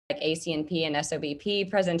ACNP and SOBP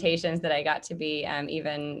presentations that I got to be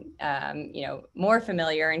even, you know, more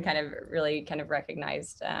familiar and kind of really kind of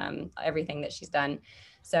recognized everything that she's done.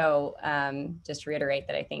 So just to reiterate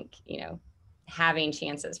that I think, you know, having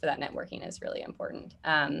chances for that networking is really important.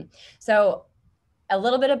 So a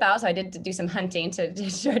little bit about, so I did do some hunting to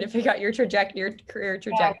try to figure out your career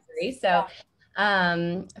trajectory. So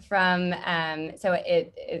so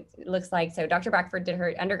it looks like, so Dr. Blackford did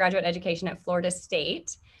her undergraduate education at Florida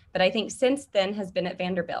State, but I think since then has been at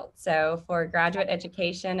Vanderbilt. So for graduate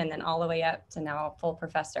education and then all the way up to now a full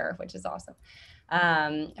professor, which is awesome.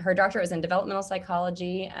 Her doctorate was in developmental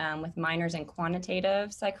psychology with minors in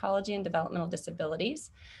quantitative psychology and developmental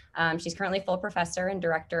disabilities. She's currently full professor and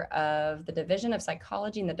director of the Division of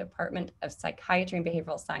Psychology in the Department of Psychiatry and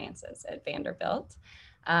Behavioral Sciences at Vanderbilt.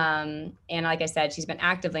 And like I said, she's been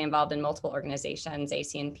actively involved in multiple organizations,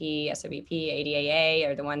 ACNP, SOBP, ADAA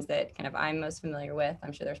are the ones that kind of I'm most familiar with.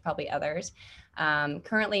 I'm sure there's probably others.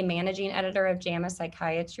 Currently managing editor of JAMA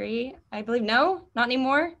Psychiatry, I believe. No, not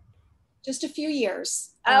anymore. Just a few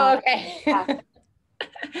years. Oh, okay.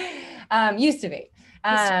 Used to be.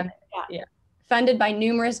 Yeah. Funded by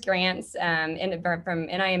numerous grants from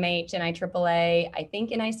NIMH, NIAAA, I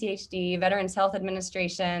think NICHD, Veterans Health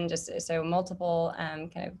Administration, just so multiple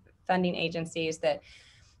kind of funding agencies that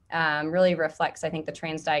really reflects, I think, the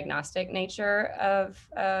transdiagnostic nature of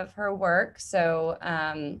her work. So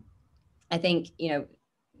I think, you know,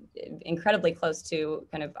 incredibly close to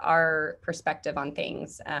kind of our perspective on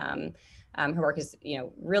things. Her work is, you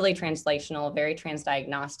know, really translational, very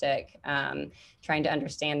transdiagnostic, trying to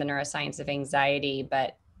understand the neuroscience of anxiety,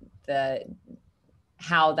 but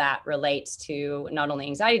how that relates to not only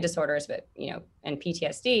anxiety disorders, but, you know, and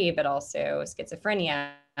PTSD, but also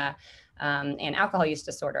schizophrenia and alcohol use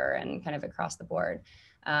disorder and kind of across the board.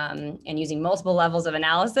 And using multiple levels of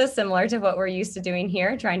analysis, similar to what we're used to doing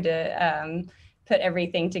here, trying to put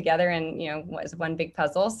everything together and, you know, was one big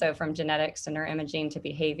puzzle. So from genetics to neuroimaging to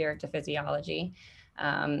behavior to physiology.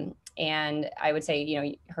 And I would say, you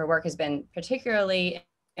know, her work has been particularly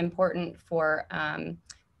important for kind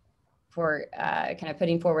of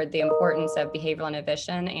putting forward the importance of behavioral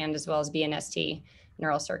inhibition and as well as BNST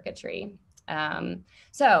neural circuitry.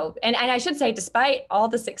 So, and I should say, despite all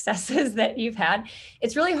the successes that you've had,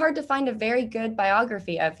 it's really hard to find a very good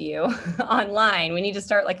biography of you online. We need to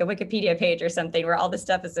start like a Wikipedia page or something where all the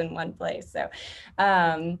stuff is in one place. So,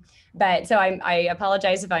 but so I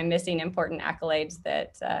apologize if I'm missing important accolades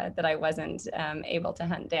that I wasn't able to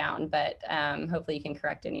hunt down, but hopefully you can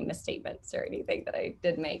correct any misstatements or anything that I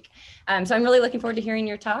did make. So I'm really looking forward to hearing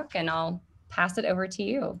your talk, and I'll pass it over to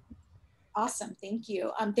you. Awesome, thank you.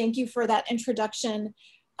 Thank you for that introduction.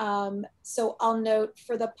 So I'll note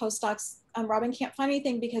for the postdocs, Robin can't find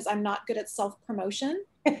anything because I'm not good at self-promotion.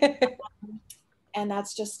 And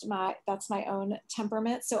that's just my own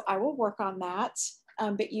temperament. So I will work on that.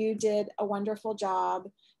 But you did a wonderful job.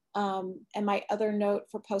 And my other note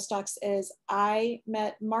for postdocs is I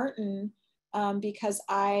met Martin because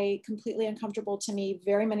I, completely uncomfortable to me,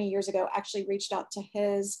 very many years ago, actually reached out to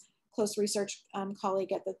his close research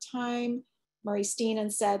colleague at the time, Murray Steen,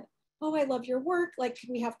 and said, oh, I love your work. Like, can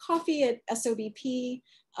we have coffee at SOBP?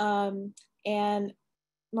 And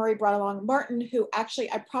Murray brought along Martin, who actually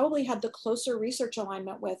I probably had the closer research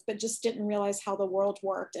alignment with, but just didn't realize how the world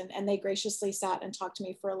worked. And they graciously sat and talked to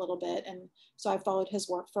me for a little bit. And so I followed his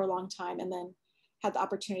work for a long time and then had the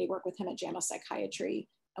opportunity to work with him at JAMA Psychiatry,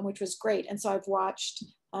 which was great. And so I've watched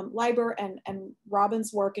LIBR and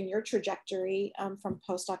Robin's work and your trajectory from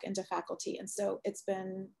postdoc into faculty. And so it's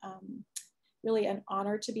been really an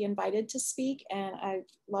honor to be invited to speak. And I've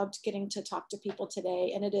loved getting to talk to people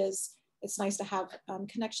today. And it's nice to have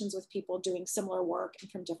connections with people doing similar work and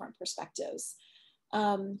from different perspectives.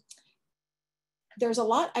 There's a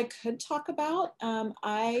lot I could talk about.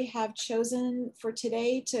 I have chosen for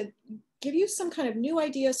today to give you some kind of new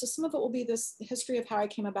ideas. So some of it will be this history of how I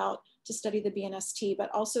came about to study the BNST,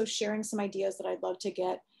 but also sharing some ideas that I'd love to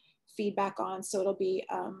get feedback on. So it'll be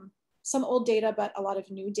some old data, but a lot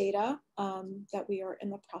of new data that we are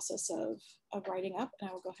in the process of writing up. And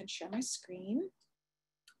I will go ahead and share my screen.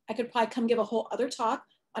 I could probably come give a whole other talk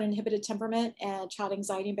on inhibited temperament and child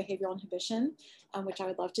anxiety and behavioral inhibition, which I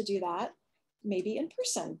would love to do that, maybe in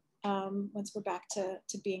person once we're back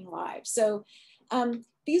to being live. So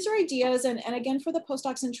these are ideas, and again, for the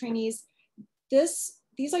postdocs and trainees,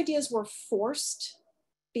 these ideas were forced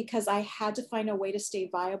because I had to find a way to stay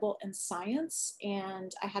viable in science,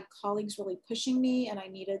 and I had colleagues really pushing me, and I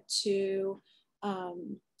needed to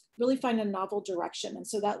really find a novel direction. And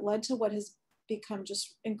so that led to what has become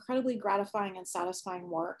just incredibly gratifying and satisfying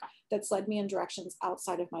work that's led me in directions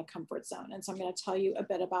outside of my comfort zone. And so I'm going to tell you a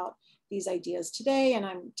bit about these ideas today, and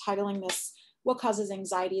I'm titling this, What Causes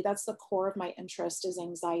Anxiety? That's the core of my interest, is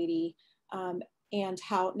anxiety, and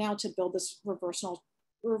how now to build this reverse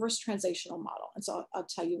translational model. And so I'll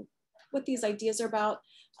tell you what these ideas are about.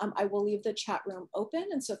 I will leave the chat room open,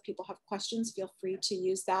 and so if people have questions, feel free to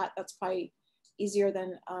use that. That's probably easier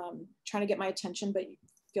than trying to get my attention, but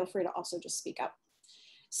feel free to also just speak up.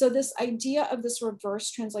 So this idea of this reverse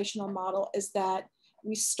translational model is that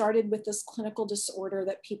we started with this clinical disorder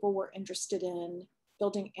that people were interested in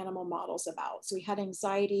building animal models about. So we had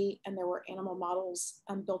anxiety, and there were animal models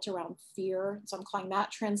built around fear. So I'm calling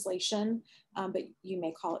that translation, but you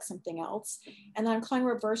may call it something else. And then I'm calling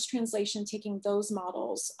reverse translation, taking those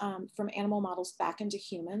models from animal models back into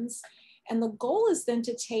humans. And the goal is then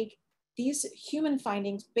to take these human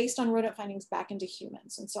findings based on rodent findings back into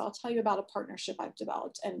humans. And so I'll tell you about a partnership I've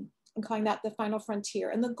developed, and I'm calling that the final frontier.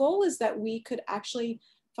 And the goal is that we could actually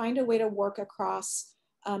find a way to work across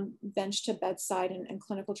bench to bedside and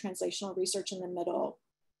clinical translational research in the middle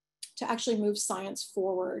to actually move science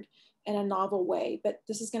forward in a novel way. But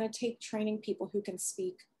this is going to take training people who can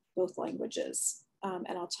speak both languages. And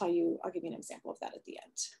I'll give you an example of that at the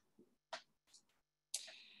end.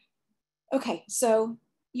 Okay, so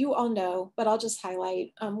you all know, but I'll just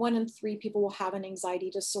highlight, 1 in 3 people will have an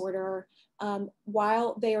anxiety disorder.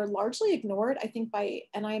 While they are largely ignored, I think, by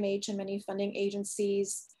NIMH and many funding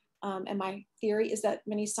agencies, and my theory is that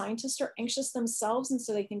many scientists are anxious themselves, and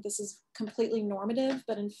so they think this is completely normative,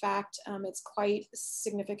 but in fact, it's quite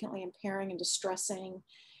significantly impairing and distressing.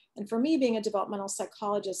 And for me, being a developmental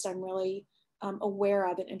psychologist, I'm really aware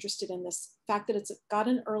of and interested in this fact that it's got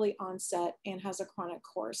an early onset and has a chronic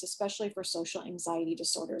course, especially for social anxiety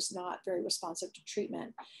disorders, not very responsive to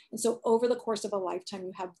treatment. And so over the course of a lifetime,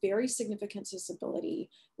 you have very significant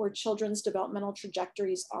disability where children's developmental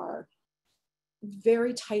trajectories are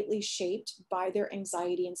very tightly shaped by their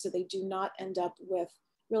anxiety. And so they do not end up with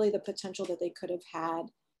really the potential that they could have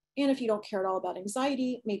had. And if you don't care at all about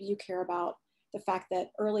anxiety, maybe you care about the fact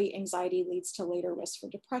that early anxiety leads to later risk for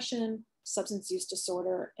depression, substance use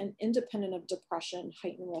disorder, and independent of depression,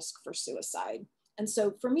 heightened risk for suicide. And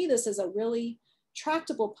so for me, this is a really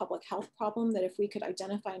tractable public health problem that if we could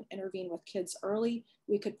identify and intervene with kids early,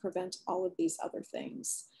 we could prevent all of these other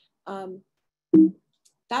things.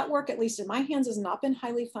 That work, at least in my hands, has not been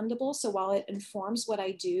highly fundable. So while it informs what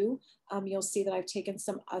I do, you'll see that I've taken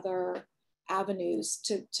some other avenues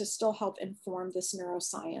to still help inform this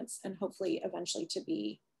neuroscience and hopefully eventually to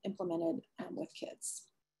be implemented with kids.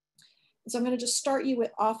 So I'm going to just start you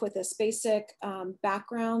off with this basic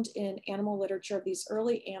background in animal literature of these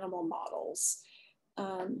early animal models.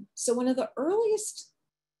 So one of the earliest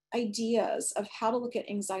ideas of how to look at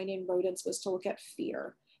anxiety in rodents was to look at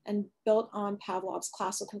fear. And built on Pavlov's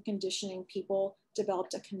classical conditioning, people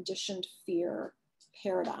developed a conditioned fear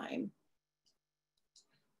paradigm.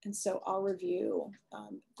 And so I'll review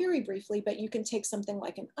very briefly, but you can take something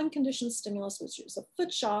like an unconditioned stimulus, which is a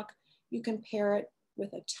foot shock. You can pair it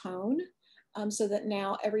with a tone, so that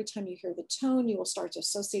now every time you hear the tone, you will start to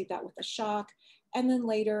associate that with a shock. And then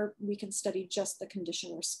later we can study just the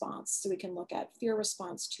conditioned response. So we can look at fear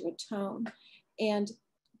response to a tone. And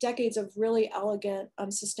decades of really elegant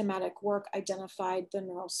systematic work identified the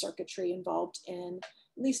neural circuitry involved in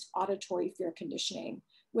at least auditory fear conditioning,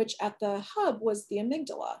 which at the hub was the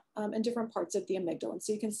amygdala and different parts of the amygdala. And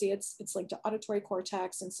so you can see it's linked to auditory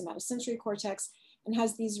cortex and somatosensory cortex, and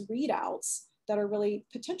has these readouts that are really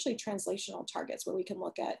potentially translational targets where we can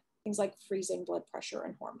look at things like freezing blood pressure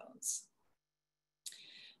and hormones.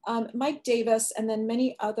 Mike Davis and then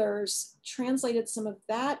many others translated some of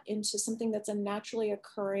that into something that's a naturally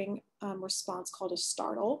occurring response called a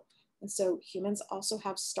startle. And so humans also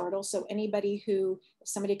have startle. So anybody who, if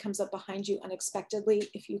somebody comes up behind you unexpectedly,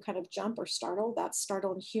 if you kind of jump or startle, that's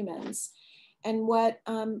startle in humans. And what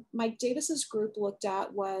Mike Davis's group looked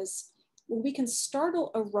at was, well, we can startle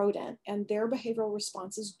a rodent and their behavioral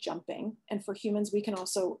response is jumping. And for humans, we can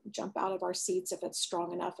also jump out of our seats if it's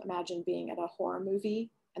strong enough. Imagine being at a horror movie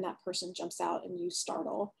and that person jumps out and you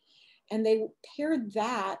startle. And they paired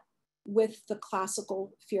that with the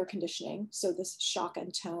classical fear conditioning, so this shock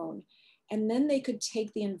and tone. And then they could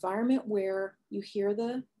take the environment where you hear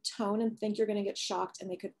the tone and think you're going to get shocked, and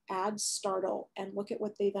they could add startle and look at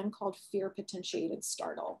what they then called fear potentiated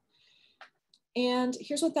startle. And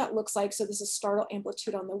here's what that looks like. So this is startle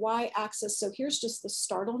amplitude on the y-axis. So here's just the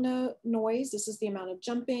startle noise. This is the amount of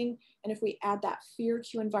jumping. And if we add that fear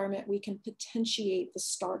cue environment, we can potentiate the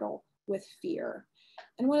startle with fear.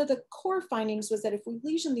 And one of the core findings was that if we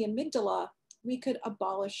lesion the amygdala, we could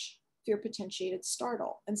abolish fear-potentiated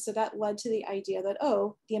startle. And so that led to the idea that,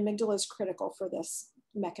 oh, the amygdala is critical for this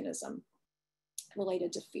mechanism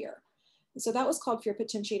related to fear. And so that was called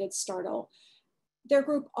fear-potentiated startle. Their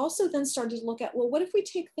group also then started to look at, well, what if we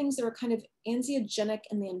take things that are kind of anxiogenic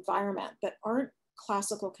in the environment that aren't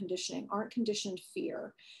classical conditioning, aren't conditioned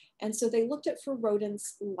fear? And so they looked at, for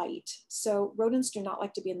rodents, light. So rodents do not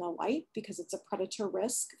like to be in the light because it's a predator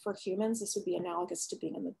risk. For humans, this would be analogous to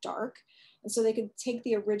being in the dark. And so they could take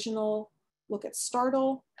the original look at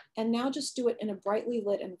startle and now just do it in a brightly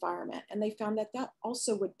lit environment. And they found that that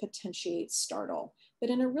also would potentiate startle,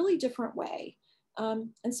 but in a really different way.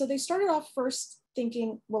 And so they started off first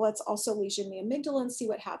thinking, well, let's also lesion the amygdala and see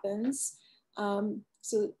what happens.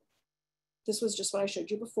 So this was just what I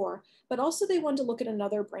showed you before, but also they wanted to look at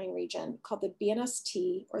another brain region called the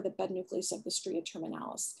BNST, or the bed nucleus of the stria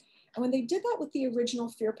terminalis. And when they did that with the original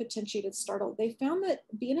fear-potentiated startle, they found that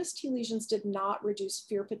BNST lesions did not reduce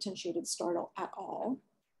fear-potentiated startle at all.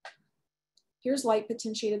 Here's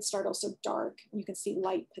light-potentiated startle, so dark. You can see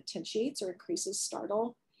light potentiates or increases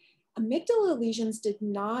startle. Amygdala lesions did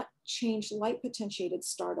not change light-potentiated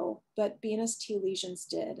startle, but BNST lesions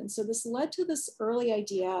did. And so this led to this early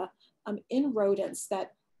idea in rodents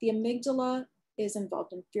that the amygdala is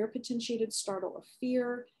involved in fear-potentiated startle or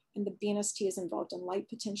fear, and the BNST is involved in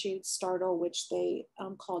light-potentiated startle, which they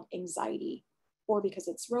called anxiety, or because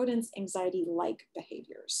it's rodents, anxiety-like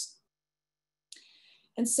behaviors.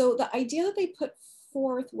 And so the idea that they put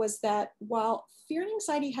forth was that while fear and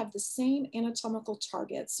anxiety have the same anatomical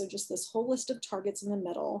targets, so just this whole list of targets in the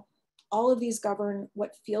middle, all of these govern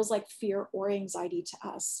what feels like fear or anxiety to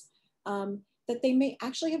us, that they may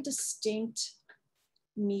actually have distinct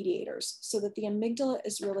mediators, so that the amygdala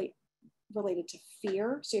is really related to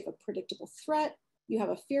fear. So you have a predictable threat, you have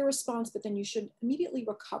a fear response, but then you should immediately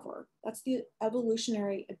recover. That's the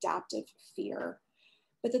evolutionary adaptive fear.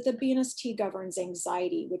 But that the BNST governs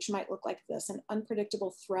anxiety, which might look like this, an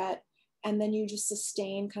unpredictable threat, and then you just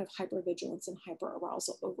sustain kind of hypervigilance and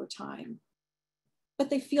hyperarousal over time. But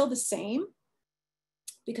they feel the same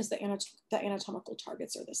because the anatomical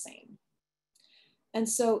targets are the same. And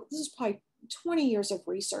so this is probably 20 years of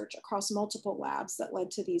research across multiple labs that led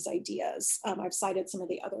to these ideas. I've cited some of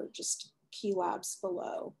the other just key labs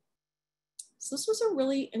below. So this was a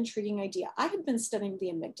really intriguing idea. I had been studying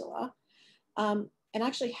the amygdala and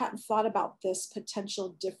actually hadn't thought about this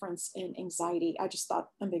potential difference in anxiety. I just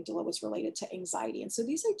thought amygdala was related to anxiety. And so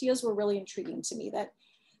these ideas were really intriguing to me, that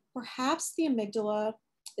perhaps the amygdala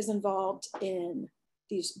is involved in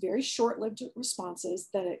these very short-lived responses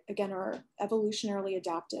that, again, are evolutionarily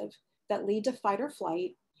adaptive, that lead to fight or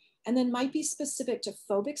flight, and then might be specific to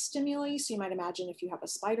phobic stimuli. So you might imagine if you have a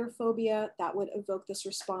spider phobia, that would evoke this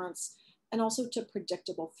response, and also to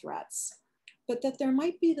predictable threats. But that there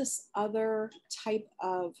might be this other type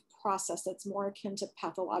of process that's more akin to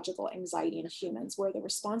pathological anxiety in humans, where the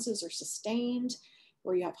responses are sustained,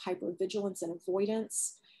 where you have hypervigilance and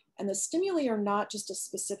avoidance. And the stimuli are not just a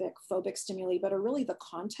specific phobic stimuli, but are really the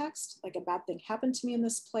context, like a bad thing happened to me in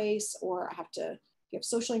this place, or I have to, if you have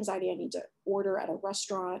social anxiety, I need to order at a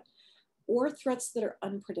restaurant, or threats that are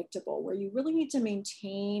unpredictable, where you really need to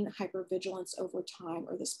maintain hypervigilance over time,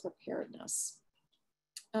 or this preparedness.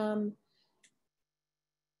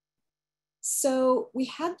 So we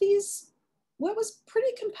had these, what was pretty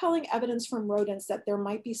compelling evidence from rodents that there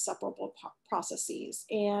might be separable processes.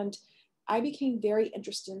 And I became very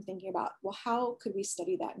interested in thinking about, well, how could we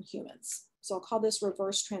study that in humans? So I'll call this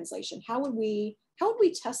reverse translation. How would we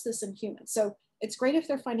test this in humans? So it's great if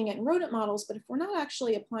they're finding it in rodent models, but if we're not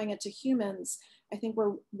actually applying it to humans, I think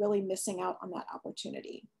we're really missing out on that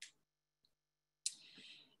opportunity.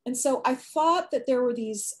 And so I thought that there were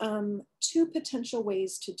these two potential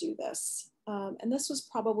ways to do this. And this was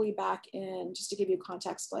probably back in, just to give you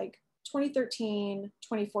context, like 2013,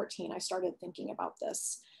 2014, I started thinking about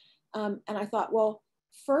this. And I thought, well,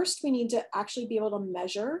 first we need to actually be able to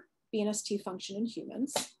measure BNST function in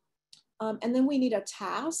humans. And then we need a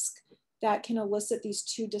task that can elicit these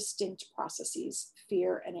two distinct processes,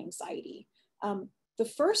 fear and anxiety. The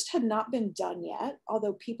first had not been done yet,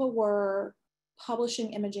 although people were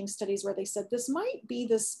publishing imaging studies where they said this might be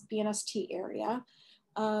this BNST area.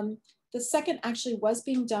 The second actually was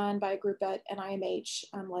being done by a group at NIMH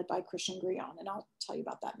led by Christian Grion, and I'll tell you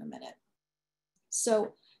about that in a minute.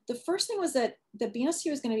 So the first thing was that the BNST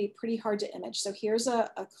was going to be pretty hard to image. So here's a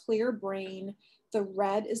clear brain. The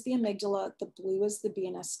red is the amygdala, the blue is the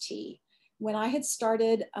BNST. When I had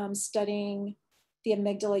started studying the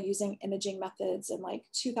amygdala using imaging methods in like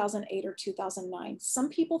 2008 or 2009, some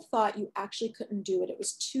people thought you actually couldn't do it. It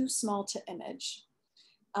was too small to image.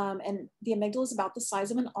 And the amygdala is about the size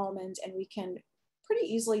of an almond, and we can pretty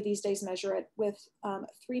easily these days measure it with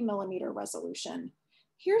 3 millimeter resolution.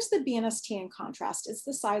 Here's the BNST in contrast. It's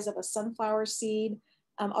the size of a sunflower seed.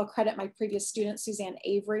 I'll credit my previous student, Suzanne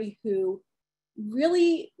Avery, who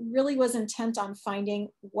really was intent on finding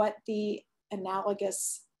what the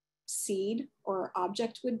analogous seed or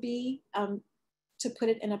object would be to put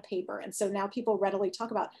it in a paper. And so now people readily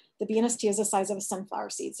talk about the BNST is the size of a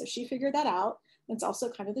sunflower seed. So she figured that out. It's also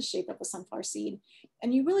kind of the shape of a sunflower seed.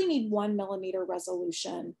 And you really need 1 millimeter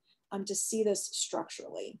resolution to see this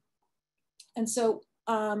structurally. And so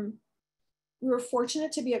we were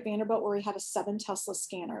fortunate to be at Vanderbilt where we had a 7 Tesla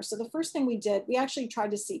scanner. So the first thing we did, we actually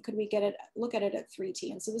tried to see, could we look at it at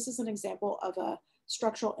 3T? And so this is an example of a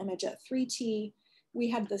structural image at 3T. We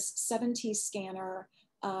had this 7T scanner.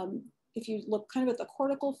 If you look kind of at the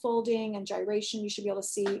cortical folding and gyration, you should be able to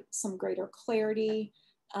see some greater clarity.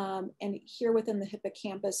 And here within the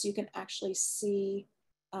hippocampus, you can actually see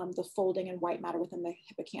the folding and white matter within the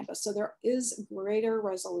hippocampus. So there is greater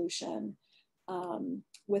resolution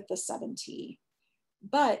with the 7T.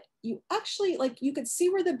 But you actually, you could see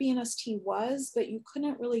where the BNST was, but you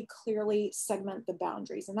couldn't really clearly segment the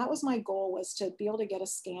boundaries. And that was my goal, was to be able to get a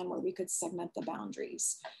scan where we could segment the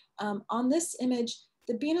boundaries. On this image,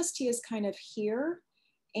 the BNST is kind of here,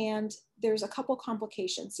 and there's a couple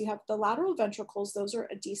complications. You have the lateral ventricles, those are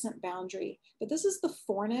a decent boundary, but this is the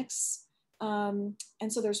fornix. And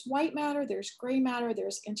so there's white matter, there's gray matter,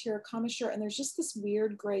 there's anterior commissure, and there's just this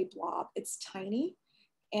weird gray blob. It's tiny,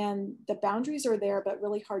 and the boundaries are there, but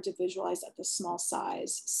really hard to visualize at the small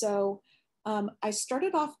size. So I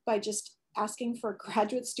started off by just asking for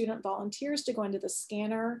graduate student volunteers to go into the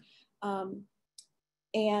scanner.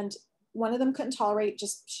 And one of them couldn't tolerate,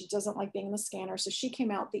 she doesn't like being in the scanner. So she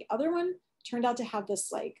came out. The other one turned out to have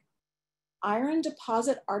this iron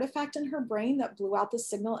deposit artifact in her brain that blew out the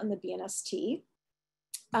signal in the BNST.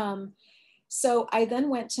 So I then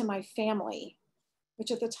went to my family,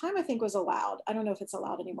 which at the time I think was allowed. I don't know if it's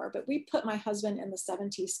allowed anymore, but we put my husband in the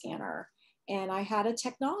 7T scanner. And I had a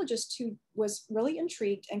technologist who was really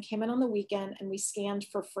intrigued and came in on the weekend, and we scanned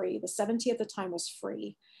for free. The 7T at the time was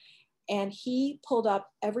free. And he pulled up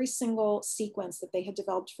every single sequence that they had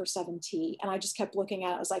developed for 7T. And I just kept looking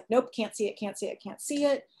at it. I was like, nope, can't see it, can't see it, can't see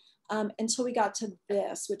it. Until we got to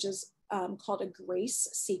this, which is called a GRACE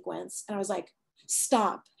sequence. And I was like,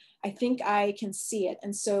 stop, I think I can see it.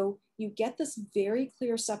 And so you get this very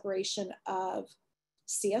clear separation of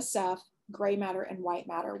CSF, gray matter, and white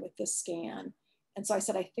matter with this scan. And so I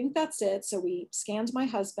said, I think that's it. So we scanned my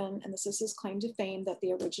husband, and this is his claim to fame, that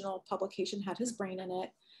the original publication had his brain in it.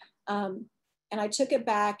 And I took it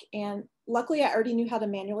back, and luckily I already knew how to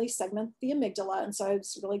manually segment the amygdala. And so I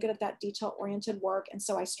was really good at that detail-oriented work. And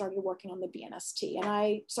so I started working on the BNST. And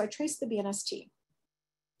I traced the BNST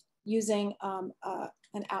using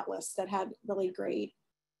an atlas that had really great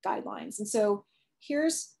guidelines. And so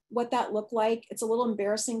here's what that looked like. It's a little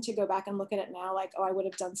embarrassing to go back and look at it now, like, oh, I would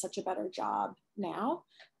have done such a better job now.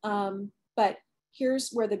 But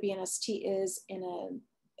here's where the BNST is in an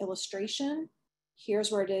illustration.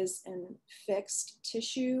 Here's where it is in fixed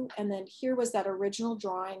tissue. And then here was that original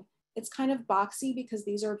drawing. It's kind of boxy because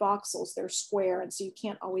these are voxels, they're square. And so you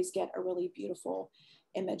can't always get a really beautiful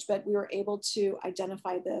image, but we were able to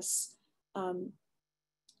identify this on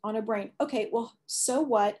a brain. Okay, well, so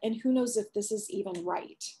what? And who knows if this is even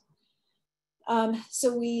right?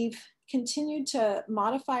 So we've continued to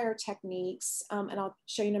modify our techniques, and I'll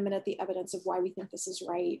show you in a minute the evidence of why we think this is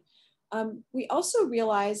right. We also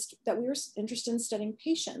realized that we were interested in studying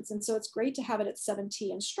patients. And so it's great to have it at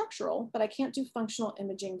 7T and structural, but I can't do functional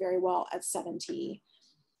imaging very well at 7T.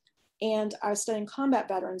 And I was studying combat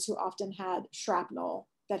veterans who often had shrapnel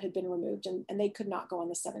that had been removed, and they could not go on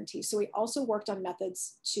the 7T. So we also worked on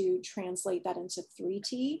methods to translate that into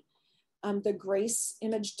 3T. The GRACE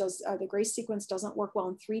image the GRACE sequence doesn't work well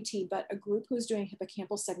in 3T, but a group who was doing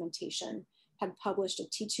hippocampal segmentation had published a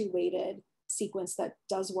T2 weighted sequence that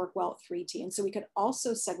does work well at 3T. And so we could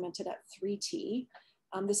also segment it at 3T.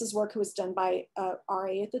 This is work that was done by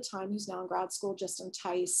RA at the time, who's now in grad school, Justin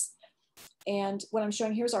Tice. And what I'm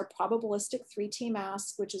showing here is our probabilistic 3T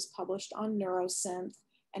mask, which is published on Neuroscience.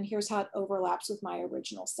 And here's how it overlaps with my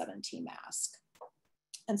original 7T mask.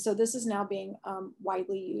 And so this is now being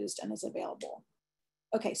widely used and is available.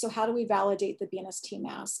 Okay, so how do we validate the BNST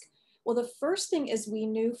mask? Well, the first thing is we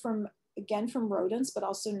knew from rodents, but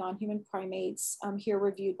also non-human primates, here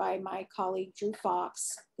reviewed by my colleague, Drew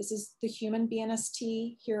Fox. This is the human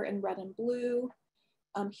BNST here in red and blue.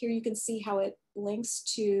 Here you can see how it links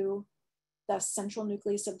to the central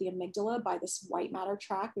nucleus of the amygdala by this white matter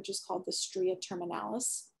tract, which is called the stria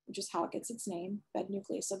terminalis, which is how it gets its name, bed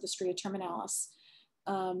nucleus of the stria terminalis.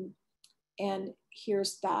 And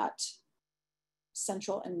here's that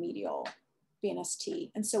central and medial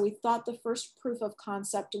BNST. And so we thought the first proof of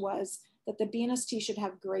concept was that the BNST should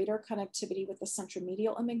have greater connectivity with the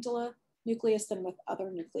centromedial amygdala nucleus than with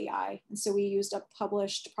other nuclei. And so we used a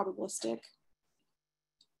published probabilistic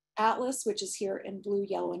atlas, which is here in blue,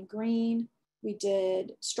 yellow, and green. We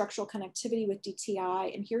did structural connectivity with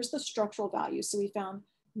DTI, and here's the structural value. So we found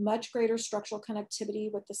much greater structural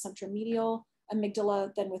connectivity with the centromedial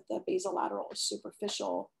amygdala than with the basolateral or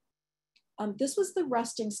superficial. This was the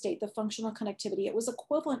resting state, the functional connectivity. It was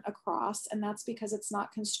equivalent across, and that's because it's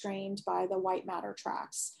not constrained by the white matter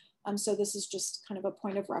tracks. So this is just kind of a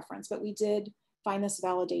point of reference, but we did find this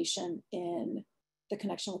validation in the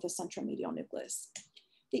connection with the centromedial nucleus.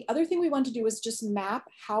 The other thing we wanted to do was just map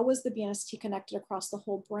how was the BNST connected across the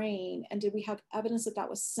whole brain, and did we have evidence that that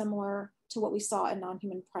was similar to what we saw in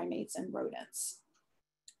non-human primates and rodents.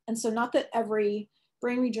 And so not that every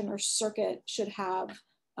brain region or circuit should have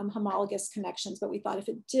homologous connections, but we thought if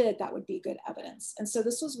it did, that would be good evidence. And so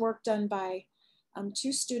this was work done by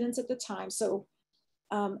 2 students at the time. So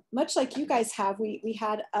much like you guys have, we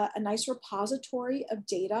had a nice repository of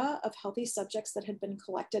data of healthy subjects that had been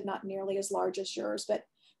collected, not nearly as large as yours, but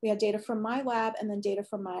we had data from my lab and then data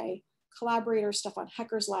from my collaborator, Stefan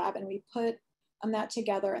Hecker's lab, and we put that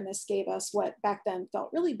together, and this gave us what back then felt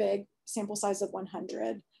really big, sample size of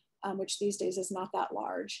 100, which these days is not that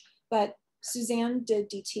large. But Suzanne did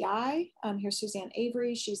DTI. Here's Suzanne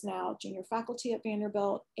Avery. She's now junior faculty at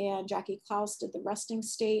Vanderbilt, and Jackie Klaus did the resting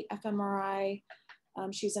state fMRI.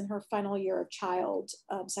 She's in her final year of child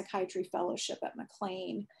psychiatry fellowship at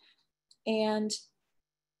McLean. And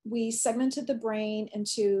we segmented the brain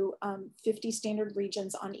into 50 standard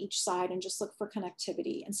regions on each side and just look for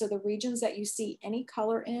connectivity. And so the regions that you see any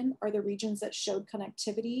color in are the regions that showed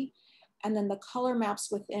connectivity. And then the color maps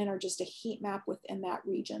within are just a heat map within that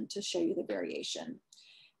region to show you the variation.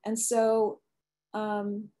 And so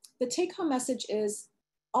the take home message is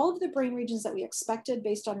all of the brain regions that we expected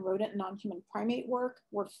based on rodent and non-human primate work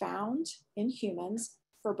were found in humans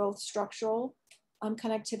for both structural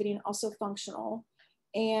connectivity and also functional.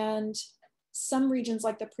 And some regions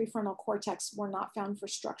like the prefrontal cortex were not found for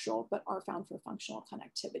structural, but are found for functional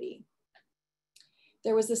connectivity.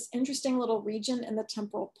 There was this interesting little region in the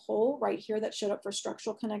temporal pole right here that showed up for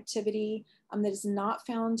structural connectivity that is not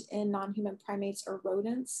found in non-human primates or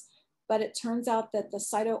rodents, but it turns out that the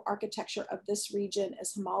cytoarchitecture of this region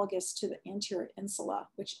is homologous to the anterior insula,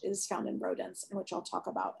 which is found in rodents, and which I'll talk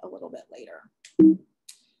about a little bit later.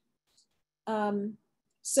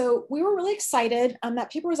 So we were really excited.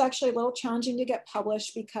 That paper was actually a little challenging to get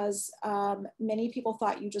published because many people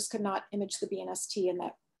thought you just could not image the BNST and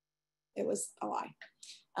that it was a lie.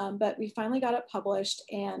 But we finally got it published,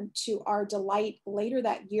 and to our delight, later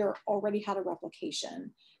that year already had a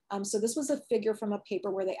replication. So this was a figure from a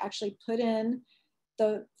paper where they actually put in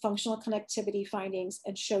the functional connectivity findings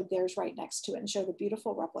and showed theirs right next to it and showed a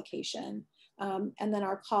beautiful replication. And then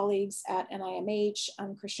our colleagues at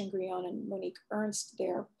NIMH, Christian Grion and Monique Ernst,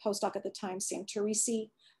 their postdoc at the time, Sam Teresi,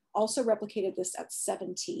 also replicated this at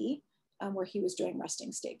 7T, where he was doing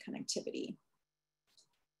resting state connectivity.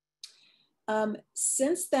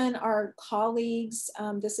 Since then, our colleagues,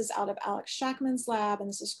 this is out of Alex Shackman's lab, and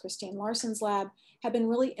this is Christine Larson's lab, have been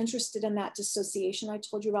really interested in that dissociation I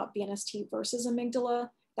told you about BNST versus amygdala.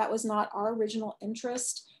 That was not our original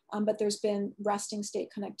interest, but there's been resting state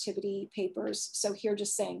connectivity papers. So here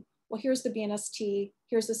just saying, well, here's the BNST,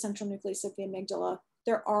 here's the central nucleus of the amygdala.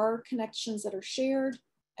 There are connections that are shared,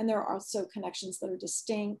 and there are also connections that are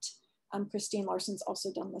distinct. Christine Larson's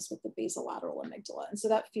also done this with the basolateral amygdala. And so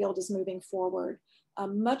that field is moving forward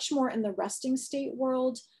much more in the resting state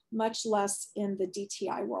world, much less in the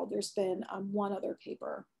DTI world. There's been one other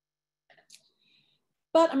paper.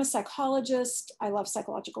 But I'm a psychologist. I love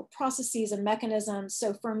psychological processes and mechanisms.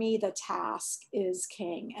 So for me, the task is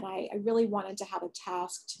king. And I really wanted to have a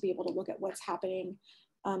task to be able to look at what's happening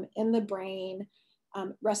in the brain.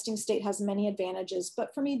 Resting state has many advantages,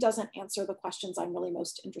 but for me doesn't answer the questions I'm really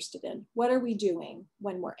most interested in. What are we doing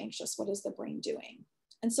when we're anxious? What is the brain doing?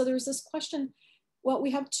 And so there's this question, well,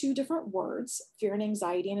 we have 2 different words, fear and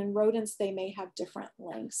anxiety, and in rodents, they may have different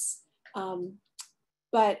links.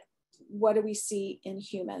 But what do we see in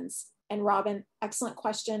humans? And Robin, excellent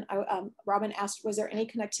question. Robin asked, was there any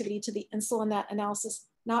connectivity to the insula in that analysis?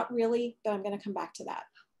 Not really, but I'm gonna come back to that.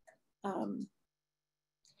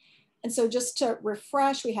 And so just to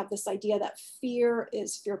refresh, we have this idea that fear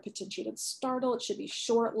is fear potentiated startle. It should be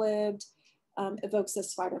short-lived, evokes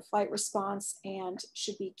this fight or flight response, and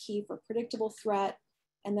should be key for predictable threat.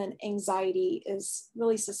 And then anxiety is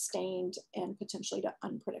really sustained and potentially to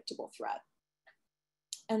unpredictable threat.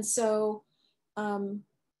 And so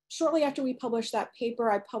Shortly after we published that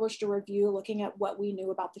paper, I published a review looking at what we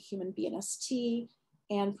knew about the human BNST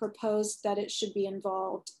and proposed that it should be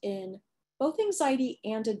involved in both anxiety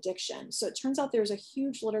and addiction. So it turns out there's a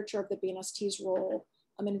huge literature of the BNST's role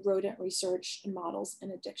in rodent research and models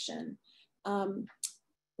and addiction.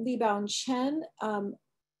 LIBR and Chen,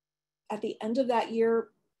 at the end of that year,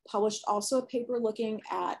 published also a paper looking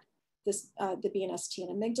at this, the BNST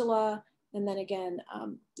and amygdala. And then again,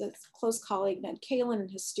 the close colleague, Ned Kalin, and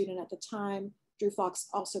his student at the time, Drew Fox,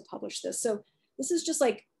 also published this. So this is just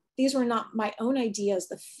like, these were not my own ideas.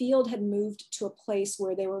 The field had moved to a place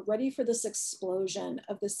where they were ready for this explosion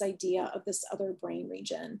of this idea of this other brain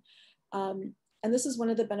region. And this is one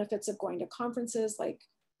of the benefits of going to conferences, like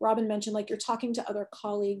Robin mentioned, like you're talking to other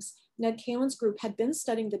colleagues. Ned Kalin's group had been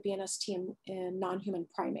studying the BNST in non-human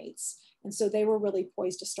primates. And so they were really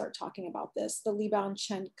poised to start talking about this. The LIBR and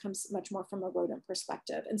Chen comes much more from a rodent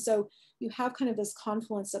perspective. And so you have kind of this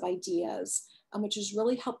confluence of ideas, which has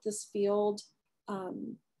really helped this field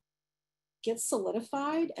get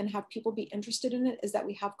solidified and have people be interested in it, is that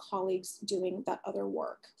we have colleagues doing that other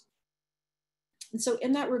work. And so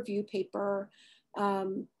in that review paper,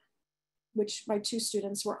 which my two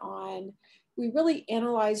students were on, we really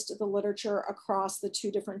analyzed the literature across the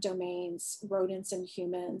two different domains, rodents and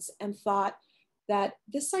humans, and thought that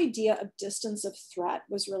this idea of distance of threat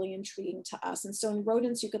was really intriguing to us. And so in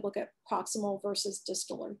rodents, you could look at proximal versus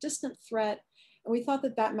distal or distant threat. And we thought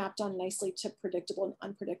that that mapped on nicely to predictable and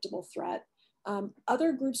unpredictable threat.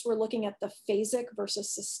 Other groups were looking at the phasic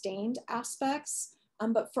versus sustained aspects.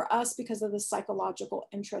 But for us, because of the psychological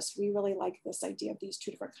interest, we really like this idea of these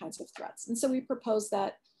two different kinds of threats. And so we proposed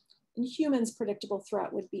that in humans, predictable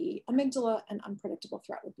threat would be amygdala and unpredictable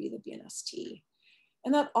threat would be the BNST.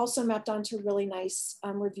 And that also mapped onto a really nice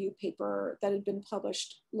review paper that had been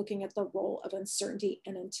published looking at the role of uncertainty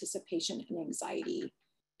and anticipation and anxiety.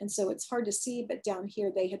 And so it's hard to see, but down here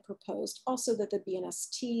they had proposed also that the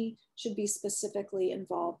BNST should be specifically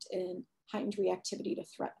involved in heightened reactivity to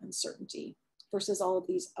threat uncertainty versus all of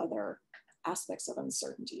these other aspects of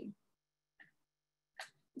uncertainty.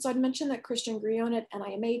 So I'd mentioned that Christian Grion at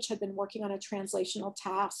NIMH had been working on a translational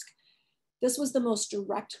task. This was the most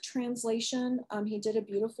direct translation. He did a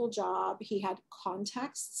beautiful job. He had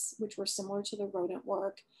contexts, which were similar to the rodent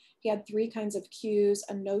work. He had three kinds of cues: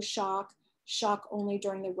 a no shock, shock only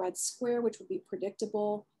during the red square, which would be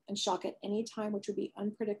predictable, and shock at any time, which would be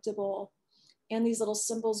unpredictable. And these little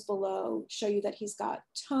symbols below show you that he's got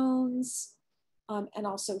tones and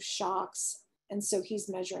also shocks. And so he's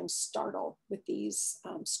measuring startle with these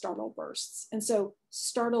startle bursts. And so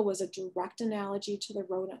startle was a direct analogy to the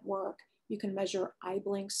rodent work. You can measure eye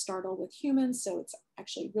blink startle with humans, so it's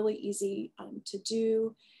actually really easy to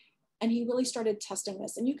do. And he really started testing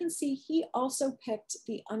this. And you can see he also picked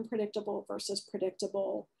the unpredictable versus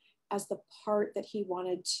predictable as the part that he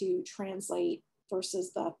wanted to translate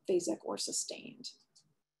versus the phasic or sustained.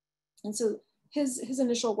 And so his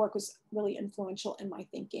initial work was really influential in my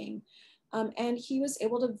thinking. And he was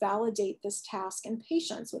able to validate this task in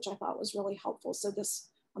patients, which I thought was really helpful. So this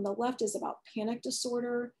on the left is about panic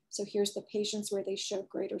disorder. So here's the patients where they show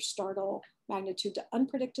greater startle magnitude to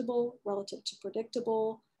unpredictable relative to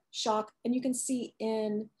predictable shock. And you can see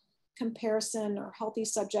in comparison or healthy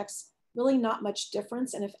subjects, really not much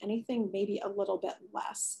difference. And if anything, maybe a little bit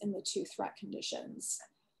less in the two threat conditions.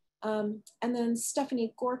 And then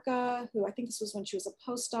Stephanie Gorka, who I think this was when she was a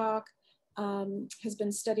postdoc, has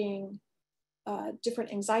been studying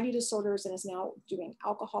different anxiety disorders and is now doing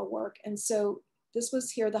alcohol work. And so this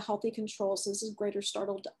was here the healthy control. So this is greater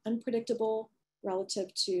startle to unpredictable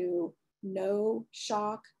relative to no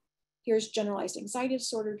shock. Here's generalized anxiety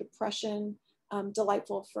disorder, depression,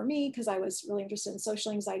 delightful for me because I was really interested in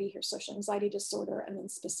social anxiety. Here's social anxiety disorder, and then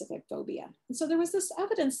specific phobia. And so there was this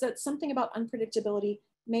evidence that something about unpredictability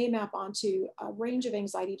may map onto a range of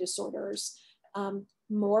anxiety disorders,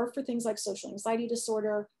 more for things like social anxiety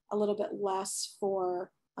disorder, a little bit less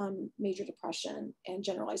for major depression and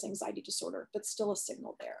generalized anxiety disorder, but still a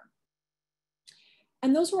signal there.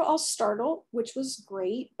 And those were all startle, which was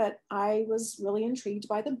great, but I was really intrigued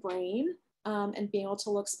by the brain and being able to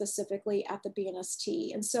look specifically at the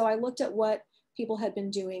BNST. And so I looked at what people had been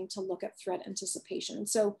doing to look at threat anticipation. And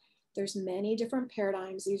so there's many different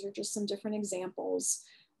paradigms. These are just some different examples.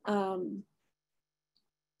 I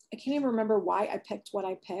can't even remember why I picked what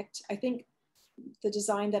I picked. I think the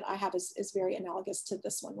design that I have is very analogous to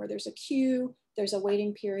this one, where there's a cue, there's a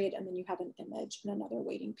waiting period, and then you have an image and another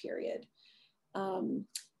waiting period.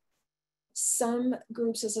 Some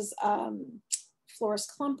groups, this is Floris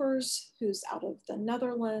Klumpers, who's out of the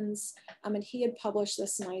Netherlands, and he had published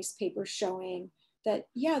this nice paper showing that,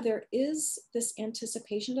 yeah, there is this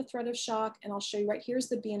anticipation to threat of shock. And I'll show you right here's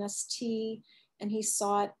the BNST, and he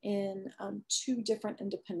saw it in 2 different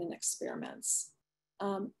independent experiments.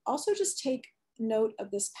 Also just take note of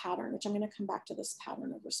this pattern, which I'm going to come back to this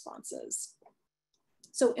pattern of responses.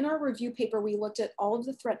 So in our review paper, we looked at all of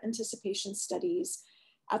the threat anticipation studies.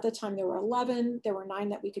 At the time, there were 11. There were 9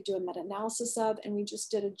 that we could do a meta-analysis of, and we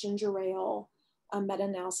just did a ginger ale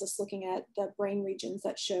meta-analysis looking at the brain regions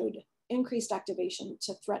that showed increased activation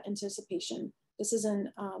to threat anticipation. This is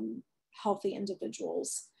in healthy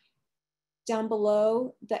individuals. Down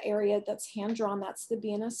below, the area that's hand-drawn, that's the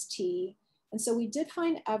BNST. And so we did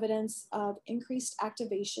find evidence of increased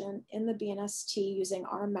activation in the BNST using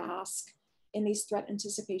our mask in these threat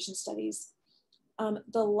anticipation studies.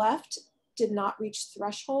 The left did not reach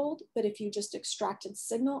threshold, but if you just extracted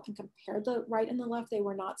signal and compared the right and the left, they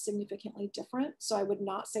were not significantly different. So I would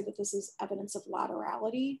not say that this is evidence of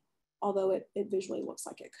laterality, although it visually looks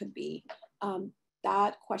like it could be.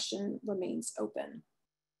 That question remains open.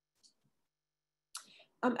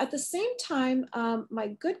 At the same time, my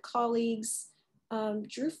good colleagues,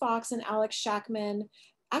 Drew Fox and Alex Shackman,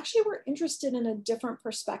 actually were interested in a different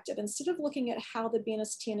perspective. Instead of looking at how the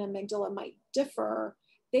BNST and amygdala might differ,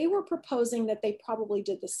 they were proposing that they probably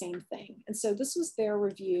did the same thing. And so this was their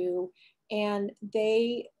review, and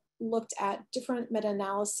they looked at different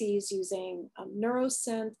meta-analyses using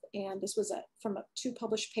Neuroscience, and this was from 2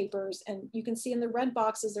 published papers. And you can see in the red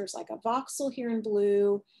boxes, there's like a voxel here in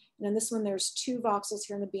blue, and in this one, there's 2 voxels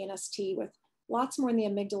here in the BNST with lots more in the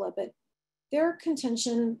amygdala. But their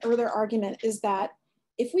contention or their argument is that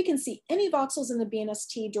if we can see any voxels in the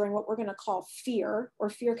BNST during what we're going to call fear or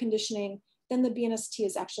fear conditioning, then the BNST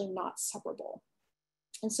is actually not separable.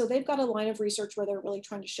 And so they've got a line of research where they're really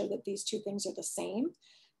trying to show that these 2 things are the same.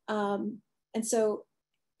 And so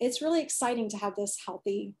it's really exciting to have this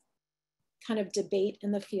healthy kind of debate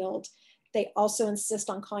in the field. They also insist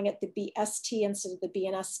on calling it the BST instead of the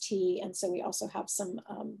BNST. And so we also have some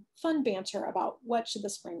fun banter about what should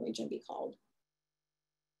this brain region be called.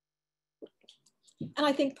 And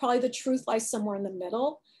I think probably the truth lies somewhere in the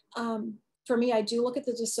middle. For me, I do look at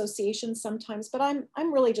the dissociation sometimes, but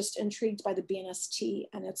I'm really just intrigued by the BNST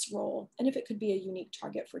and its role, and if it could be a unique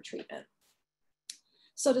target for treatment.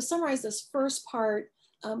 So to summarize this first part,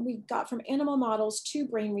 we got from animal models 2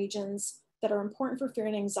 brain regions that are important for fear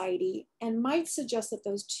and anxiety and might suggest that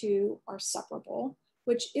those 2 are separable,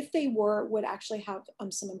 which if they were, would actually have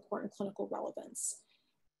some important clinical relevance.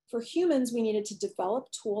 For humans, we needed to develop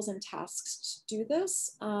tools and tasks to do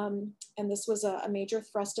this. And this was a major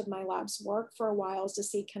thrust of my lab's work for a while, is to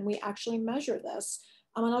see, can we actually measure this?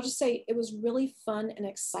 And I'll just say it was really fun and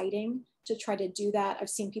exciting to try to do that. I've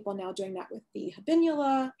seen people now doing that with the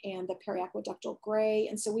habenula and the periaqueductal gray.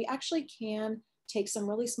 And so we actually can take some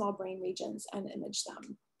really small brain regions and image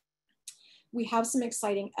them. We have some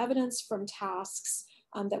exciting evidence from tasks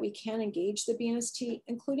that we can engage the BNST,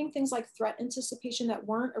 including things like threat anticipation that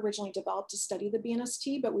weren't originally developed to study the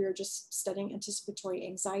BNST, but we were just studying anticipatory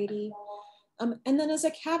anxiety. And then as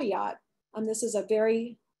a caveat, this is a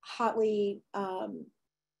very hotly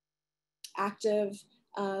active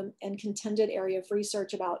and contended area of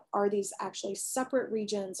research about, are these actually separate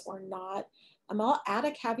regions or not? I'll add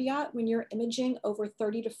a caveat: when you're imaging over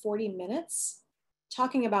 30 to 40 minutes,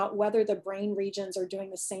 talking about whether the brain regions are doing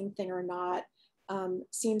the same thing or not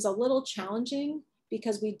seems a little challenging,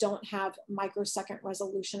 because we don't have microsecond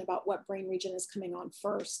resolution about what brain region is coming on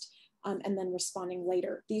first and then responding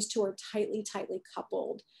later. These 2 are tightly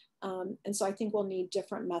coupled. And so I think we'll need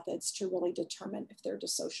different methods to really determine if they're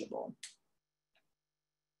dissociable.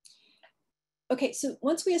 Okay, so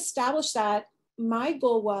once we established that, my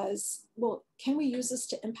goal was, well, can we use this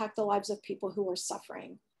to impact the lives of people who are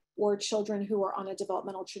suffering, or children who are on a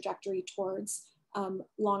developmental trajectory towards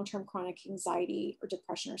long-term chronic anxiety or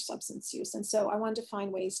depression or substance use? And so I wanted to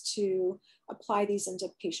find ways to apply these into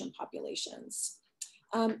patient populations.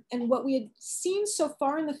 And what we had seen so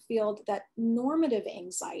far in the field, that normative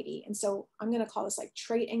anxiety, and so I'm going to call this like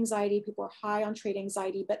trait anxiety, people are high on trait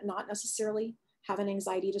anxiety, but not necessarily have an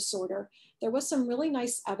anxiety disorder. There was some really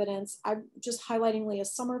nice evidence. I'm just highlighting Leah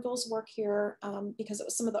Somerville's work here because it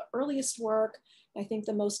was some of the earliest work, I think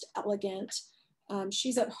the most elegant.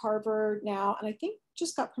 She's at Harvard now, and I think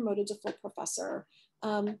just got promoted to full professor.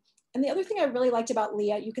 And the other thing I really liked about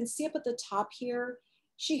Leah, you can see up at the top here,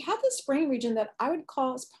 she had this brain region that I would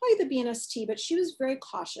call, it's probably the BNST, but she was very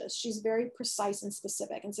cautious. She's very precise and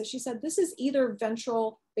specific. And so she said, this is either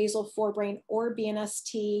ventral basal forebrain or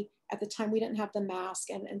BNST. At the time, we didn't have the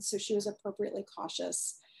mask. And so she was appropriately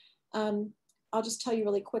cautious. I'll just tell you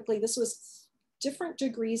really quickly, this was different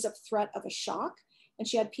degrees of threat of a shock. And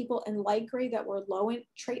she had people in light gray that were low in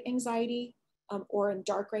trait anxiety, or in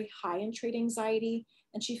dark gray, high in trait anxiety.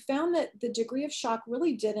 And she found that the degree of shock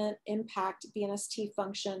really didn't impact BNST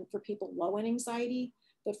function for people low in anxiety,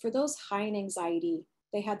 but for those high in anxiety,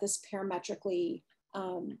 they had this parametrically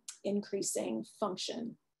increasing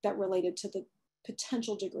function that related to the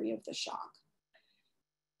potential degree of the shock.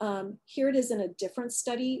 Here it is in a different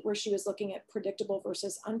study where she was looking at predictable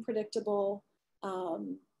versus unpredictable.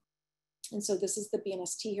 And so this is the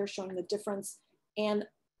BNST here showing the difference and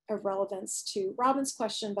a relevance to Robin's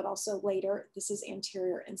question, but also later, this is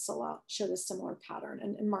anterior insula, showed a similar pattern.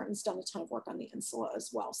 And Martin's done a ton of work on the insula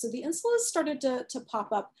as well. So the insula started to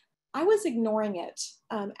pop up. I was ignoring it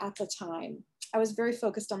at the time. I was very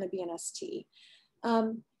focused on the BNST.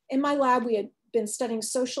 In my lab, we had been studying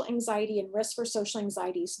social anxiety and risk for social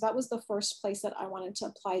anxiety. So that was the first place that I wanted to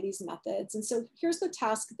apply these methods. And so here's the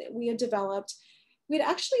task that we had developed. We had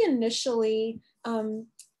actually initially,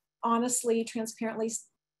 honestly, transparently,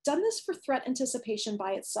 done this for threat anticipation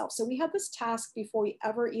by itself. So we had this task before we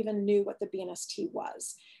ever even knew what the BNST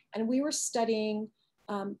was. And we were studying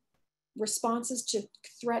responses to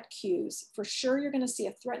threat cues. For sure, you're going to see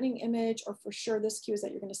a threatening image, or for sure, this cue is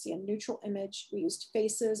that you're going to see a neutral image. We used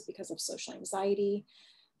faces because of social anxiety.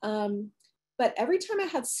 But every time I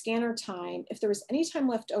had scanner time, if there was any time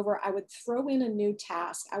left over, I would throw in a new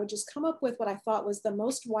task. I would just come up with what I thought was the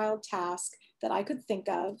most wild task that I could think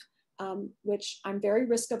of, which I'm very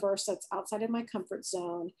risk averse, so it's outside of my comfort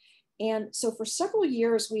zone. And so for several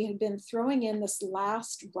years, we had been throwing in this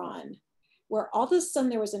last run where all of a sudden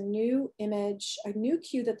there was a new image, a new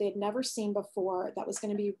cue that they had never seen before that was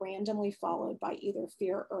going to be randomly followed by either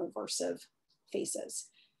fear or aversive faces.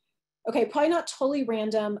 Okay, probably not totally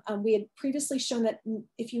random. We had previously shown that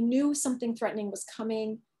if you knew something threatening was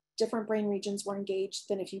coming, different brain regions were engaged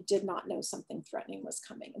than if you did not know something threatening was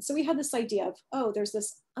coming. And so we had this idea of, oh, there's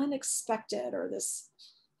this unexpected or this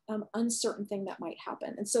uncertain thing that might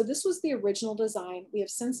happen. And so this was the original design. We have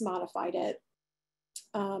since modified it,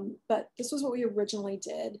 but this was what we originally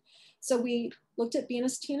did. So we looked at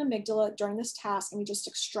BNST and amygdala during this task, and we just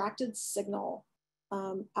extracted signal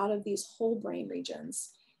out of these whole brain regions.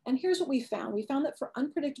 And here's what we found. We found that for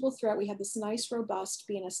unpredictable threat, we had this nice, robust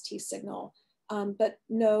BNST signal, but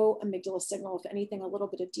no amygdala signal, if anything, a little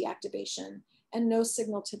bit of deactivation, and no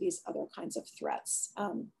signal to these other kinds of threats.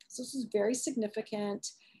 So this is very significant.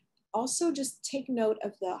 Also, just take note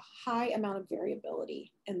of the high amount of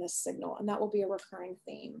variability in this signal, and that will be a recurring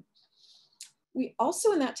theme. We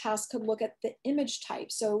also in that task could look at the image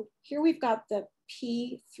type. So here we've got the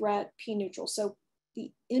P threat, P neutral. So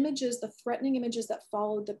the images, the threatening images that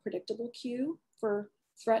followed the predictable cue for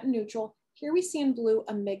threat and neutral. Here we see in blue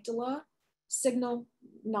amygdala signal,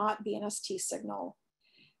 not BNST signal.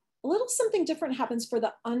 A little something different happens for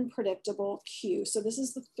the unpredictable cue. So this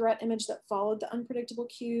is the threat image that followed the unpredictable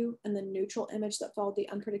cue and the neutral image that followed the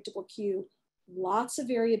unpredictable cue. Lots of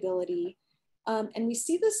variability. And we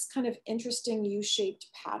see this kind of interesting U-shaped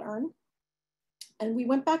pattern. And we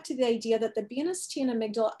went back to the idea that the BNST and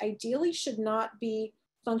amygdala ideally should not be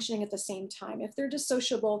functioning at the same time. If they're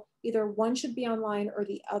dissociable, either one should be online or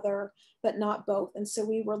the other, but not both. And so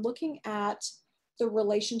we were looking at the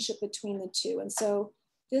relationship between the two. And so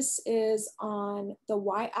this is on the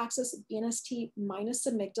y-axis, BNST minus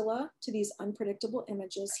amygdala to these unpredictable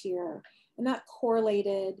images here. And that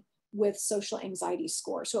correlated with social anxiety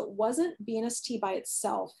score. So it wasn't BNST by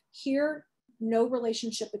itself. Here, no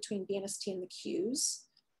relationship between BNST and the cues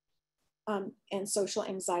and social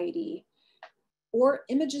anxiety, or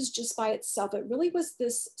images just by itself. It really was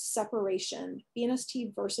this separation,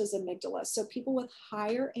 BNST versus amygdala. So people with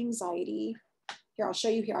higher anxiety, here, I'll show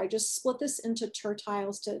you here. I just split this into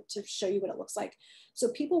tertiles to show you what it looks like. So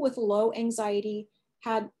people with low anxiety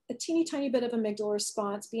had a teeny tiny bit of amygdala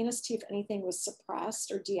response. BNST, if anything, was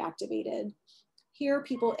suppressed or deactivated. Here,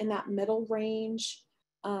 people in that middle range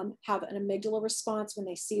have an amygdala response when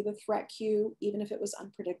they see the threat cue, even if it was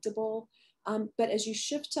unpredictable. But as you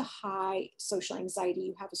shift to high social anxiety,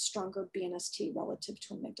 you have a stronger BNST relative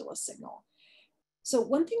to amygdala signal. So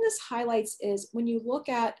one thing this highlights is when you look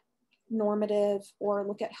at normative or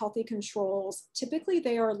look at healthy controls, typically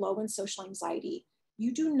they are low in social anxiety.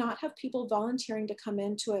 You do not have people volunteering to come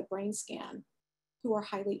into a brain scan who are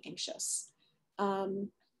highly anxious.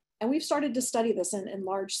 And we've started to study this in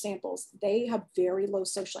large samples. They have very low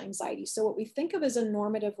social anxiety. So what we think of as a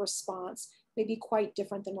normative response may be quite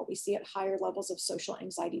different than what we see at higher levels of social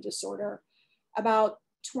anxiety disorder. About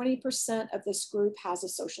 20% of this group has a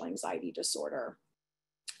social anxiety disorder.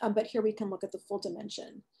 But here we can look at the full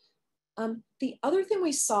dimension. The other thing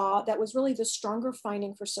we saw that was really the stronger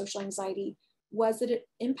finding for social anxiety was that it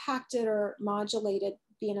impacted or modulated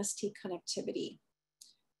BNST connectivity.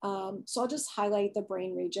 So I'll just highlight the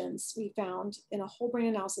brain regions we found in a whole brain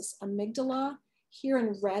analysis. Amygdala, here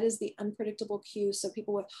in red, is the unpredictable cue. So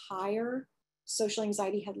people with higher social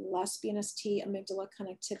anxiety had less BNST amygdala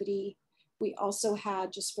connectivity. We also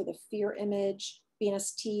had, just for the fear image,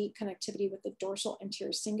 BNST connectivity with the dorsal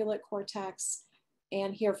anterior cingulate cortex.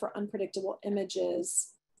 And here for unpredictable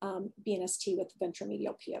images, BNST with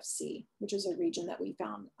ventromedial PFC, which is a region that we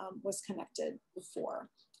found was connected before.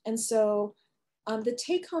 And so the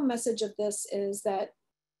take-home message of this is that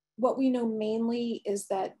what we know mainly is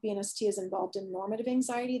that BNST is involved in normative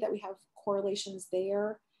anxiety, that we have correlations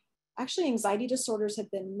there. Actually, anxiety disorders have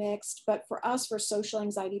been mixed, but for us, for social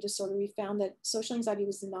anxiety disorder, we found that social anxiety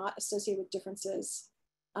was not associated with differences,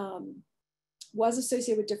 was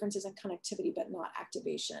associated with differences in connectivity, but not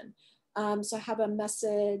activation. So I have a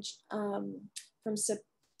message from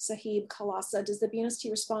Sahib Khalasa. Does the BNST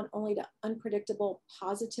respond only to unpredictable,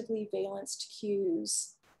 positively valenced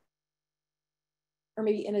cues? Or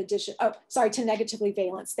maybe in addition, oh, sorry, to negatively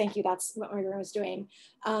valenced. Thank you, that's what my was doing.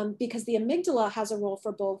 Because the amygdala has a role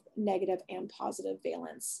for both negative and positive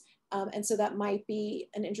valence. And so that might be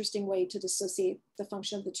an interesting way to dissociate the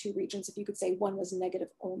function of the two regions. If you could say one was negative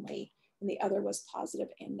only and the other was positive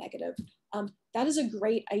and negative. That is a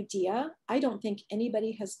great idea. I don't think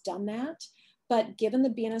anybody has done that, but given the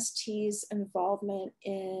BNST's involvement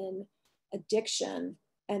in addiction,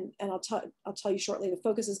 and I'll tell you shortly, the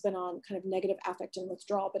focus has been on kind of negative affect and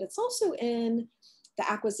withdrawal, but it's also in the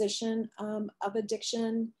acquisition of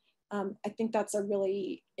addiction. I think that's a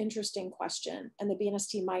really interesting question, and the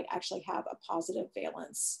BNST might actually have a positive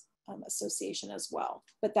valence association as well.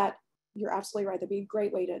 But that, you're absolutely right, that'd be a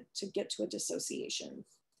great way to get to a dissociation.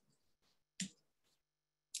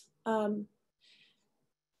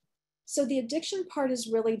 So the addiction part is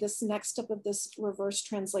really this next step of this reverse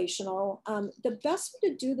translational. The best way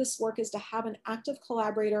to do this work is to have an active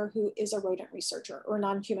collaborator who is a rodent researcher or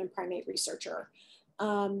non-human primate researcher.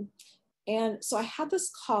 And so I had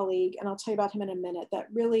this colleague, and I'll tell you about him in a minute, that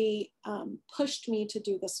really pushed me to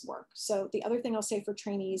do this work. So the other thing I'll say for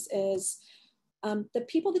trainees is the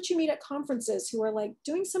people that you meet at conferences who are like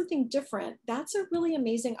doing something different, that's a really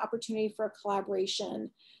amazing opportunity for a collaboration.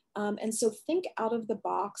 And so think out of the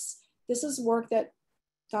box. This is work that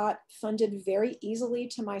got funded very easily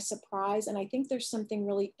to my surprise. And I think there's something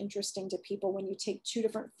really interesting to people when you take two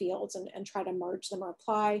different fields and try to merge them or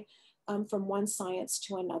apply from one science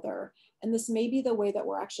to another. And this may be the way that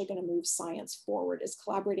we're actually going to move science forward, is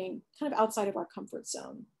collaborating kind of outside of our comfort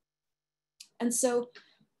zone. And so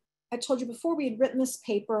I told you before, we had written this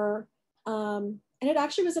paper, and it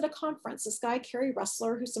actually was at a conference. This guy, Kerry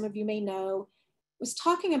Ressler, who some of you may know, was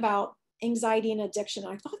talking about anxiety and addiction.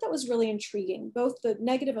 I thought that was really intriguing, both the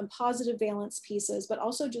negative and positive valence pieces, but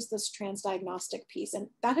also just this transdiagnostic piece. And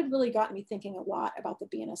that had really gotten me thinking a lot about the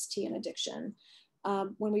BNST and addiction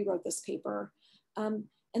when we wrote this paper.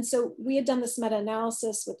 And so we had done this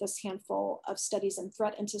meta-analysis with this handful of studies in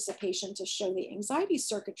threat anticipation to show the anxiety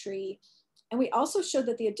circuitry. And we also showed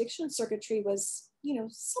that the addiction circuitry was, you know,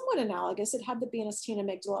 somewhat analogous. It had the BNST and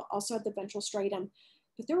amygdala, also had the ventral striatum,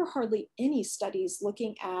 but there were hardly any studies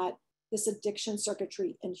looking at this addiction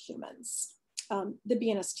circuitry in humans, the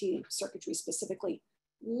BNST circuitry specifically.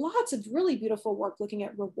 Lots of really beautiful work looking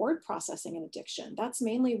at reward processing and addiction. That's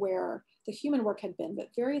mainly where the human work had been, but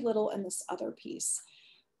very little in this other piece.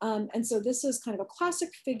 And so this is kind of a classic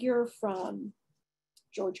figure from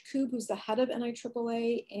George Koob, who's the head of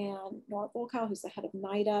NIAAA, and Nora Volkow, who's the head of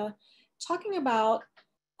NIDA, talking about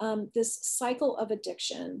this cycle of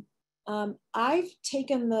addiction. I've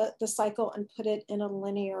taken the cycle and put it in a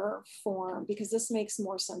linear form because this makes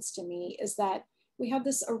more sense to me, is that we have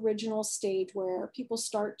this original stage where people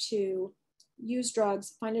start to use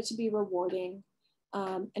drugs, find it to be rewarding,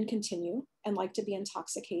 and continue and like to be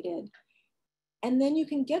intoxicated. And then you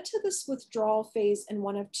can get to this withdrawal phase in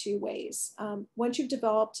one of two ways. Once you've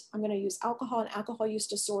developed, I'm going to use alcohol and alcohol use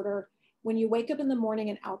disorder. When you wake up in the morning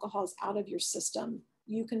and alcohol is out of your system,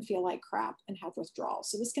 you can feel like crap and have withdrawal.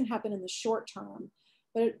 So this can happen in the short term,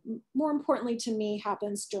 but it, more importantly to me,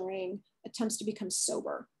 happens during attempts to become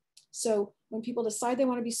sober. So when people decide they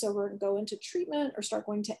want to be sober and go into treatment or start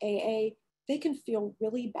going to AA, they can feel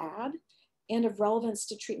really bad. And of relevance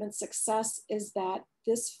to treatment success is that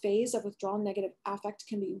this phase of withdrawal negative affect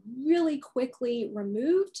can be really quickly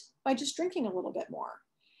removed by just drinking a little bit more.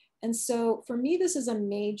 And so for me, this is a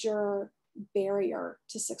major barrier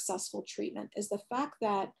to successful treatment, is the fact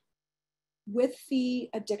that with the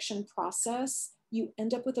addiction process, you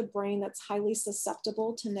end up with a brain that's highly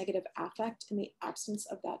susceptible to negative affect in the absence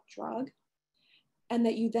of that drug. and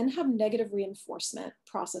that you then have negative reinforcement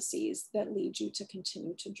processes that lead you to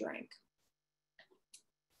continue to drink.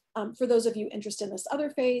 For those of you interested in this other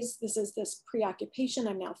phase, this is this preoccupation.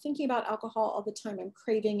 I'm now thinking about alcohol all the time. I'm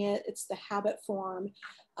craving it. It's the habit form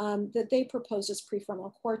that they proposed as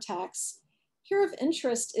prefrontal cortex. Here of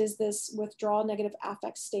interest is this withdrawal negative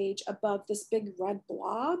affect stage above this big red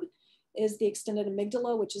blob is the extended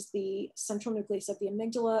amygdala, which is the central nucleus of the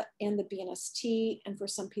amygdala, and the BNST, and for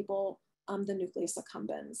some people, the nucleus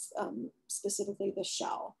accumbens, specifically the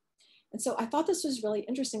shell. And so I thought this was really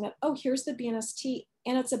interesting that, oh, here's the BNST,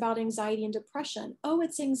 and it's about anxiety and depression. Oh,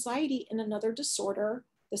 it's anxiety in another disorder.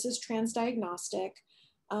 This is transdiagnostic.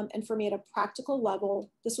 And for me at a practical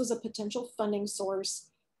level, this was a potential funding source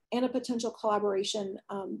and a potential collaboration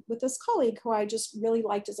with this colleague who I just really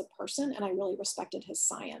liked as a person, and I really respected his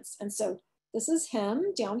science. And so this is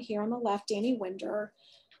him down here on the left, Danny Winder,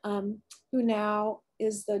 who now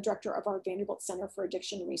is the director of our Vanderbilt Center for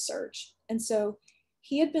Addiction Research. And so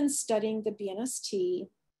he had been studying the BNST.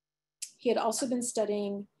 He had also been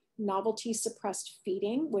studying novelty suppressed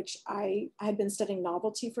feeding, which I had been studying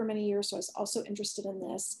novelty for many years, so I was also interested in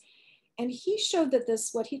this. And he showed that this,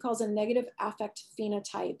 what he calls a negative affect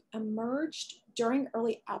phenotype, emerged during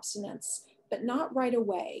early abstinence, but not right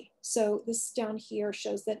away. So this down here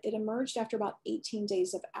shows that it emerged after about 18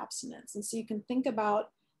 days of abstinence. And so you can think about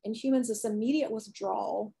in humans this immediate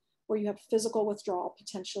withdrawal, where you have physical withdrawal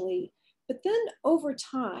potentially, but then over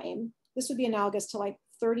time, this would be analogous to like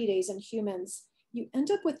 30 days in humans, you end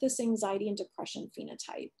up with this anxiety and depression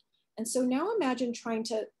phenotype. And so now imagine trying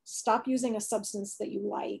to stop using a substance that you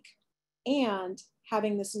like and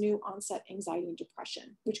having this new onset anxiety and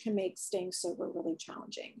depression, which can make staying sober really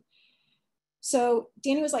challenging. So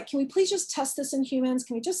Danny was like, can we please just test this in humans?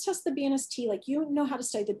 Can we just test the BNST? Like, you know how to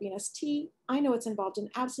study the BNST. I know it's involved in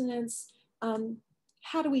abstinence.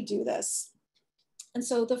 How do we do this? And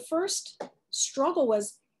so the first struggle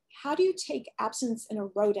was, how do you take abstinence in a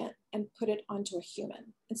rodent and put it onto a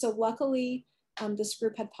human? And so luckily, this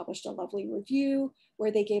group had published a lovely review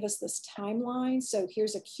where they gave us this timeline. So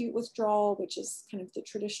here's acute withdrawal, which is kind of the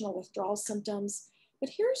traditional withdrawal symptoms. But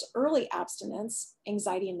here's early abstinence,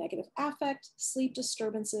 anxiety and negative affect, sleep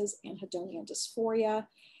disturbances, anhedonia and dysphoria.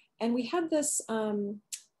 And we had this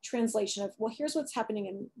translation of, well, here's what's happening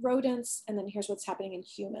in rodents, and then here's what's happening in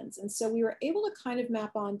humans. And so we were able to kind of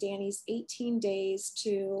map on Danny's 18 days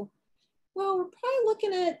to, well, we're probably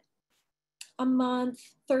looking at a month,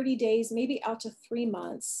 30 days, maybe out to 3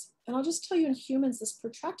 months. And I'll just tell you, in humans, this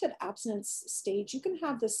protracted abstinence stage, you can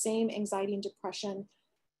have the same anxiety and depression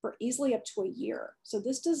for easily up to a year. So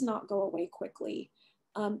this does not go away quickly.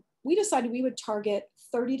 We decided we would target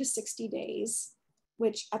 30 to 60 days,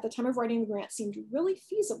 which at the time of writing the grant seemed really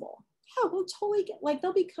feasible. Yeah, we'll totally get, like,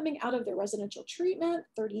 they'll be coming out of their residential treatment,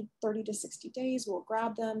 30 to 60 days, we'll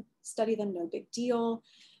grab them, study them, no big deal.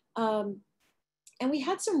 And we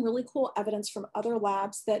had some really cool evidence from other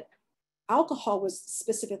labs that alcohol was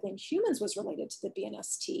specifically in humans was related to the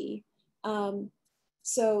BNST.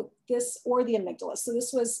 So this, or the amygdala. So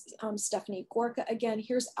this was Stephanie Gorka. Again,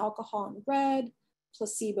 here's alcohol in red,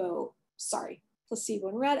 placebo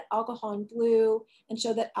in red, alcohol in blue, and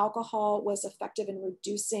showed that alcohol was effective in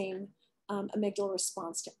reducing amygdala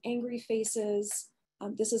response to angry faces.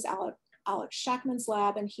 This is Alex Shackman's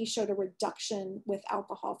lab, and he showed a reduction with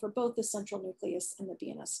alcohol for both the central nucleus and the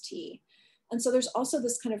BNST. And so there's also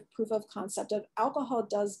this kind of proof of concept of alcohol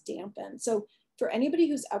does dampen. So for anybody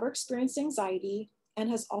who's ever experienced anxiety and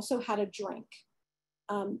has also had a drink,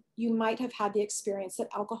 you might have had the experience that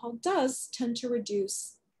alcohol does tend to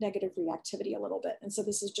reduce negative reactivity a little bit. And so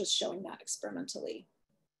this is just showing that experimentally.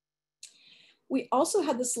 We also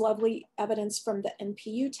had this lovely evidence from the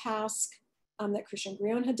NPU task that Christian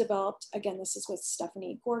Grion had developed. Again, this is with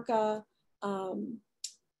Stephanie Gorka,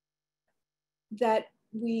 that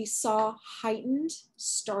we saw heightened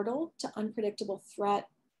startle to unpredictable threat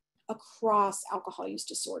across alcohol use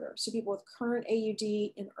disorder. So people with current AUD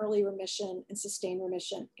in early remission and sustained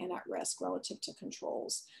remission and at risk relative to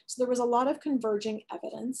controls. So there was a lot of converging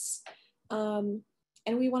evidence, and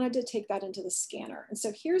we wanted to take that into the scanner. And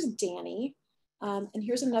so here's Danny, and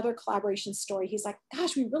here's another collaboration story. He's like,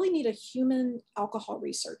 gosh, we really need a human alcohol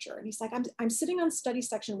researcher. And he's like, I'm sitting on study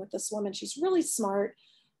section with this woman. She's really smart,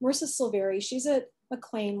 Marissa Silveri. She's at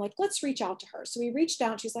McLean, like, let's reach out to her. So we reached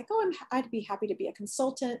out. She's like, oh, I'd be happy to be a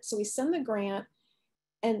consultant. So we send the grant,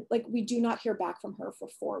 and like, we do not hear back from her for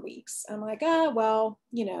 4 weeks. And I'm like, well,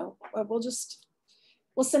 you know,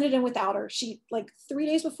 we'll send it in without her. She, like, 3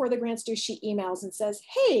 days before the grant's due, she emails and says,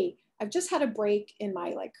 hey, I've just had a break in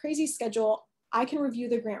my like crazy schedule. I can review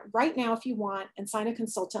the grant right now if you want and sign a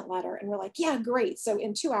consultant letter. And we're like, yeah, great. So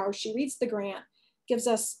in 2 hours, she reads the grant, gives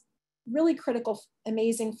us really critical,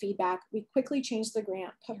 amazing feedback. We quickly changed the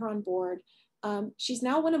grant, put her on board. She's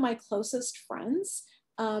now one of my closest friends,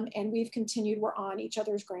 and we've continued, we're on each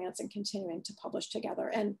other's grants and continuing to publish together.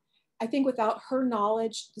 And I think without her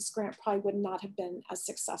knowledge, this grant probably would not have been as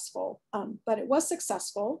successful, but it was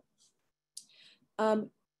successful.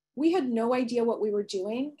 We had no idea what we were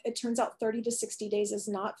doing. It turns out 30 to 60 days is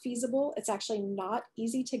not feasible. It's actually not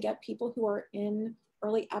easy to get people who are in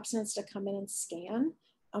early abstinence to come in and scan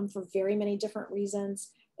for very many different reasons.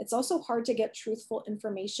 It's also hard to get truthful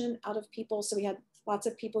information out of people. So we had lots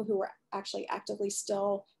of people who were actually actively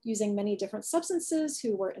still using many different substances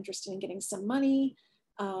who were interested in getting some money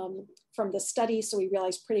from the study. So we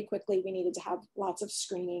realized pretty quickly we needed to have lots of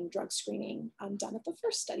screening, drug screening done at the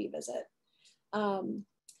first study visit.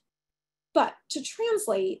 But to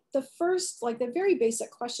translate, the first, like the very basic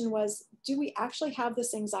question was, do we actually have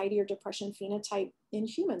this anxiety or depression phenotype in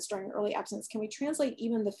humans during early abstinence? Can we translate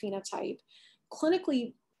even the phenotype?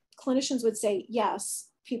 Clinically, clinicians would say, yes,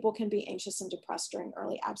 people can be anxious and depressed during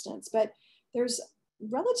early abstinence, but there's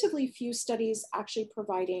relatively few studies actually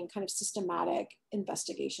providing kind of systematic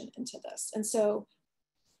investigation into this. And so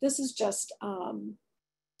this is just a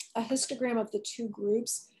histogram of the two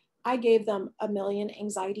groups. I gave them 1 million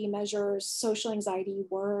anxiety measures, social anxiety,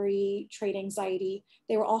 worry, trait anxiety.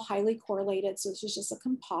 They were all highly correlated. So this was just a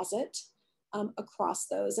composite across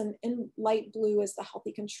those. And in light blue is the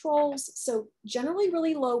healthy controls. So generally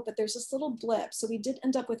really low, but there's this little blip. So we did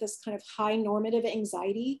end up with this kind of high normative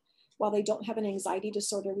anxiety. While they don't have an anxiety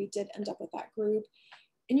disorder, we did end up with that group.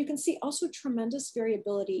 And you can see also tremendous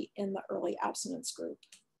variability in the early abstinence group.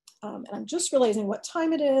 And I'm just realizing what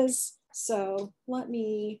time it is. So let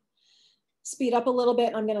me speed up a little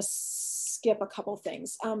bit. I'm going to skip a couple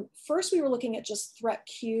things. First, we were looking at just threat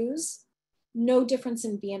cues, no difference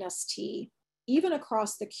in BNST, even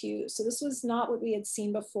across the cues. So this was not what we had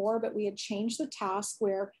seen before, but we had changed the task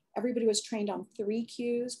where everybody was trained on 3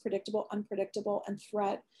 cues, predictable, unpredictable, and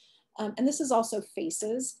threat. And this is also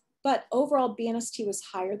faces, but overall BNST was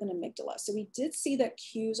higher than amygdala. So we did see that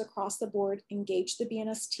cues across the board engaged the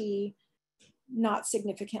BNST, not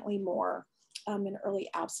significantly more in early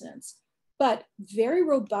abstinence, but very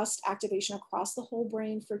robust activation across the whole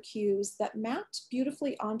brain for cues that mapped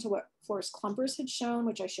beautifully onto what Flores Klumpers had shown,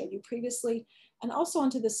 which I showed you previously, and also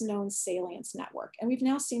onto this known salience network. And we've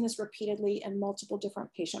now seen this repeatedly in multiple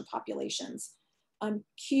different patient populations.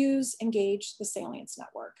 Cues engage the salience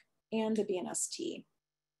network and the BNST.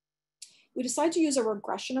 We decided to use a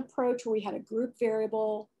regression approach where we had a group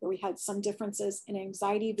variable, where we had some differences in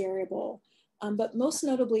anxiety variable, but most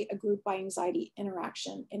notably a group by anxiety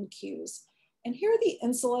interaction in cues. And here the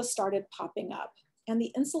insula started popping up, and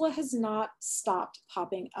the insula has not stopped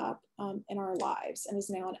popping up in our lives and is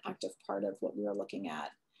now an active part of what we were looking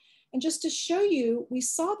at. And just to show you, we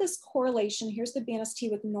saw this correlation. Here's the BNST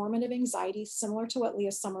with normative anxiety, similar to what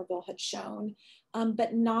Leah Somerville had shown,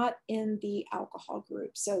 but not in the alcohol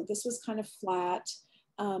group. So this was kind of flat,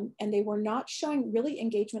 and they were not showing really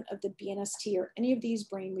engagement of the BNST or any of these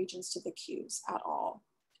brain regions to the cues at all.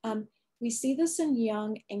 We see this in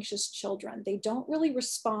young, anxious children. They don't really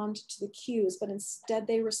respond to the cues, but instead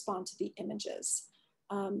they respond to the images.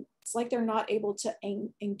 It's like they're not able to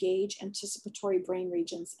engage anticipatory brain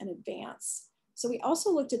regions in advance. So we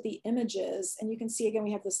also looked at the images, and you can see again,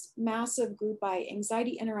 we have this massive group by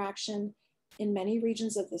anxiety interaction in many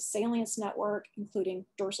regions of the salience network, including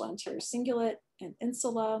dorsal anterior cingulate and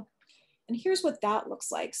insula. And here's what that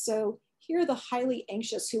looks like. So here are the highly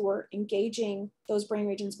anxious who were engaging those brain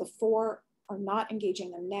regions before are not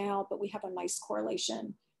engaging them now, but we have a nice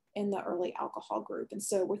correlation in the early alcohol group. And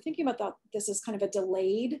so we're thinking about this as kind of a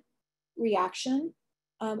delayed reaction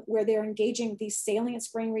where they're engaging these salience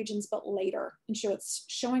brain regions, but later. And so it's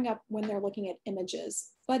showing up when they're looking at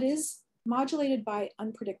images, but is modulated by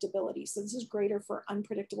unpredictability. So this is greater for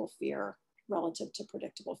unpredictable fear relative to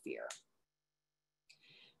predictable fear.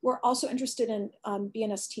 We're also interested in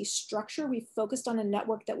BNST structure. We focused on a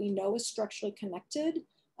network that we know is structurally connected.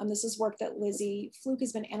 This is work that Lizzie Fluke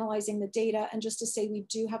has been analyzing the data. And just to say, we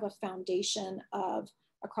do have a foundation of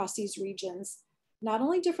across these regions, not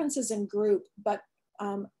only differences in group, but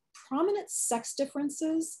prominent sex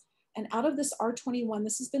differences. And out of this R21,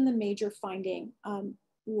 this has been the major finding,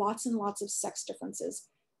 lots and lots of sex differences,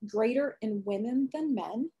 greater in women than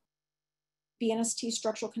men. BNST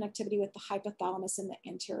structural connectivity with the hypothalamus and the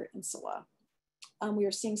anterior insula. We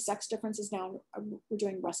are seeing sex differences now. We're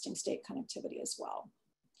doing resting state connectivity as well.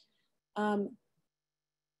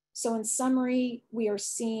 So in summary, we are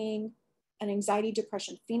seeing an anxiety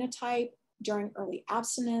depression phenotype during early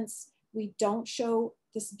abstinence. We don't show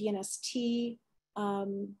this BNST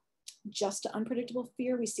just to unpredictable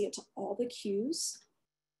fear. We see it to all the cues,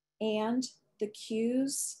 and the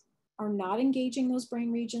cues are not engaging those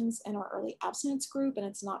brain regions in our early abstinence group, and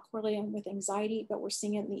it's not correlating with anxiety, but we're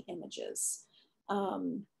seeing it in the images.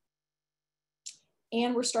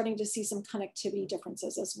 And we're starting to see some connectivity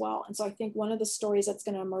differences as well. And so I think one of the stories that's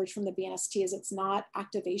going to emerge from the BNST is it's not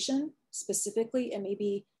activation specifically, it may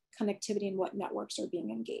be connectivity and what networks are being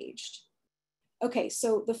engaged. Okay,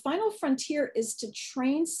 so the final frontier is to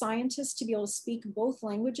train scientists to be able to speak both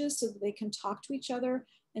languages so that they can talk to each other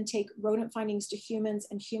and take rodent findings to humans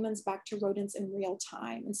and humans back to rodents in real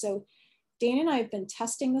time. And so Dana and I have been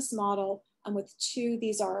testing this model with two,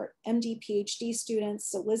 these are MD PhD students,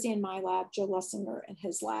 so Lizzie in my lab, Joe Lessinger in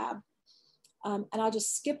his lab. And I'll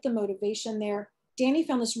just skip the motivation there. Danny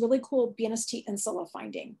found this really cool BNST insula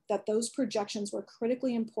finding, that those projections were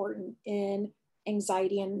critically important in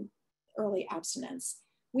anxiety and early abstinence.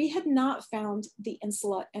 We had not found the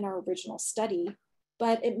insula in our original study,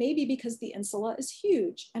 but it may be because the insula is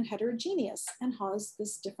huge and heterogeneous and has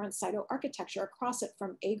this different cytoarchitecture across it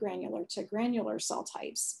from agranular to granular cell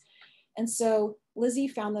types. And so Lizzie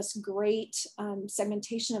found this great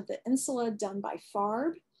segmentation of the insula done by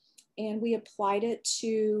FARB, and we applied it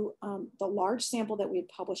to the large sample that we had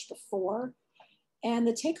published before. And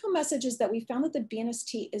the take-home message is that we found that the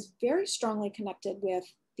BNST is very strongly connected with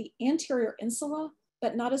the anterior insula,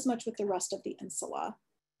 but not as much with the rest of the insula.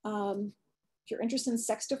 If you're interested in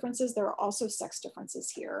sex differences, there are also sex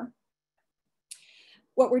differences here.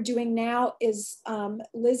 What we're doing now is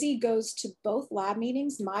Lizzie goes to both lab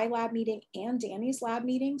meetings, my lab meeting and Danny's lab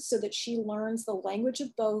meeting, so that she learns the language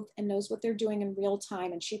of both and knows what they're doing in real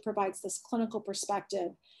time. And she provides this clinical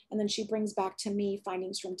perspective. And then she brings back to me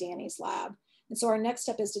findings from Danny's lab. And so our next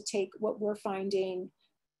step is to take what we're finding,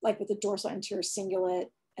 like with the dorsal anterior cingulate,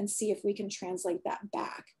 and see if we can translate that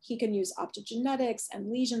back. He can use optogenetics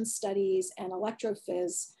and lesion studies and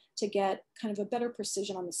electrophys to get kind of a better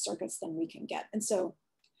precision on the circuits than we can get. And so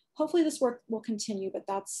hopefully this work will continue, but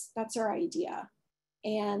that's our idea.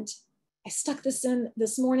 And I stuck this in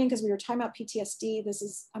this morning because we were talking about PTSD.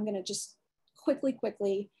 I'm gonna just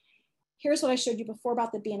quickly. Here's what I showed you before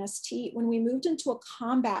about the BNST. When we moved into a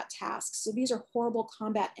combat task, so these are horrible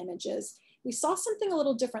combat images, we saw something a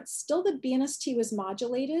little different. Still the BNST was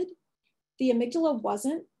modulated. The amygdala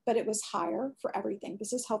wasn't, but it was higher for everything.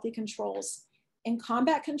 This is healthy controls. In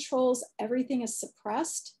combat controls, everything is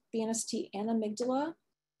suppressed, BNST and amygdala.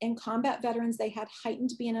 In combat veterans, they had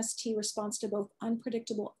heightened BNST response to both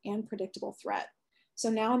unpredictable and predictable threat. So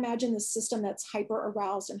now imagine the system that's hyper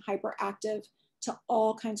aroused and hyperactive to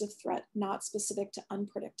all kinds of threat, not specific to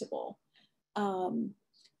unpredictable,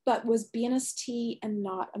 but was BNST and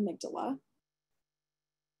not amygdala.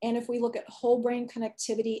 And if we look at whole brain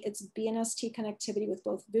connectivity, it's BNST connectivity with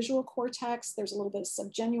both visual cortex, there's a little bit of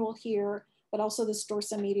subgenual here, but also this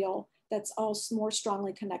dorsomedial that's all more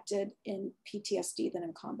strongly connected in PTSD than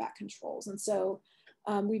in combat controls. And so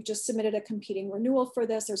we've just submitted a competing renewal for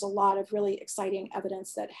this. There's a lot of really exciting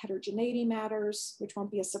evidence that heterogeneity matters, which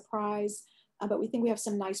won't be a surprise, but we think we have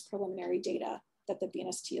some nice preliminary data that the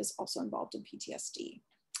BNST is also involved in PTSD.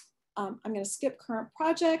 I'm gonna skip current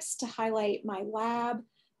projects to highlight my lab.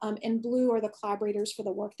 In blue are the collaborators for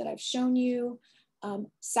the work that I've shown you.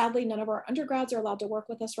 Sadly, none of our undergrads are allowed to work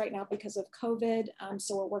with us right now because of COVID.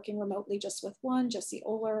 So we're working remotely just with one, Jesse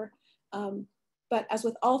Oler. But as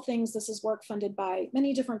with all things, this is work funded by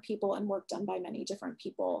many different people and work done by many different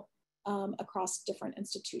people across different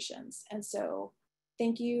institutions. And so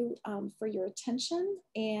thank you for your attention.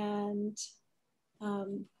 And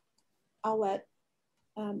I'll let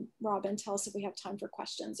Robin tell us if we have time for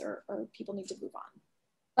questions or people need to move on.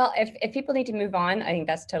 Well, if people need to move on, I think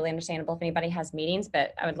that's totally understandable if anybody has meetings,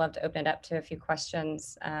 but I would love to open it up to a few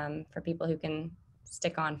questions for people who can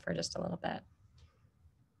stick on for just a little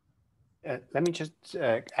bit. Let me just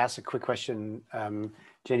ask a quick question,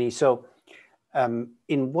 Jenny. So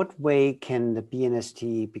in what way can the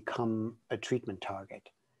BNST become a treatment target?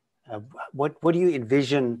 What do you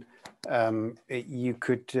envision you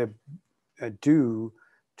could do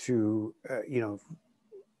to,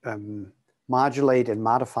 modulate and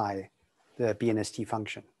modify the BNST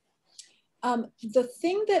function? The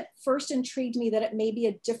thing that first intrigued me that it may be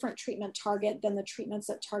a different treatment target than the treatments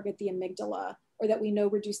that target the amygdala or that we know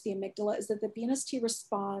reduce the amygdala is that the BNST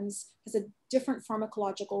has a different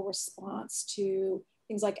pharmacological response to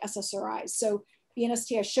things like SSRIs. So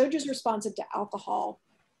BNST I showed you is responsive to alcohol,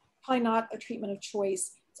 probably not a treatment of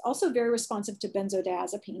choice. It's also very responsive to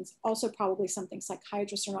benzodiazepines, also probably something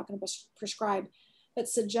psychiatrists are not going to prescribe, but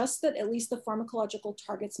suggests that at least the pharmacological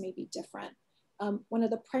targets may be different. One of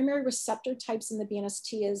the primary receptor types in the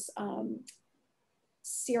BNST is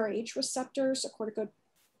CRH receptors, a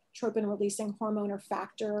corticotropin releasing hormone or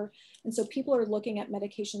factor. And so people are looking at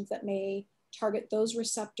medications that may target those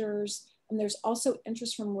receptors. And there's also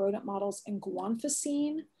interest from rodent models in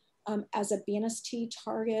guanfacine as a BNST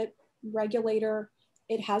target regulator.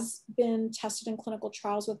 It has been tested in clinical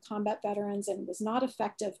trials with combat veterans and was not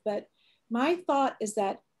effective. But my thought is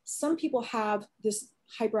that some people have this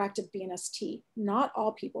hyperactive BNST, not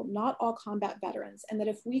all people, not all combat veterans. And that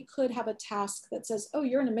if we could have a task that says, oh,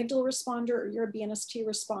 you're an amygdala responder or you're a BNST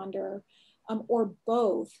responder, or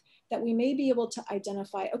both, that we may be able to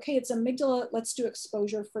identify, okay, it's amygdala, let's do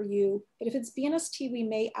exposure for you. But if it's BNST, we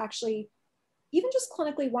may actually even just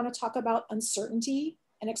clinically want to talk about uncertainty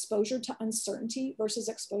and exposure to uncertainty versus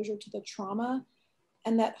exposure to the trauma.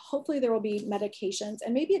 And that hopefully there will be medications,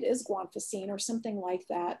 and maybe it is guanfacine or something like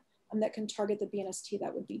that, that can target the BNST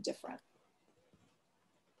that would be different.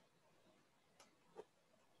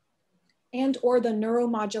 And or the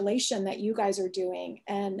neuromodulation that you guys are doing.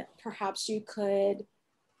 And perhaps you could,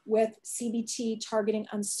 with CBT targeting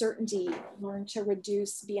uncertainty, learn to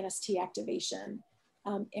reduce BNST activation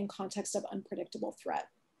in context of unpredictable threat.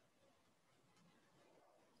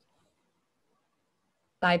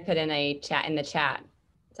 I put in a chat in the chat,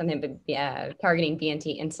 something targeting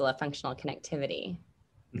BNT insula functional connectivity.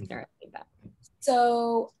 Neurofeedback.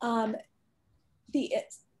 So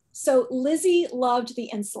so Lizzie loved the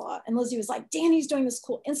insula, and Lizzie was like, Danny's doing this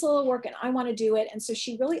cool insula work and I want to do it. And so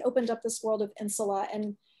she really opened up this world of insula.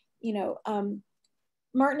 And, you know,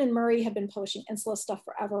 Martin and Murray had been publishing insula stuff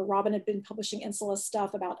forever. Robin had been publishing insula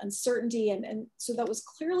stuff about uncertainty. And so that was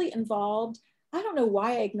clearly involved. I don't know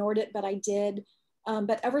why I ignored it, but I did.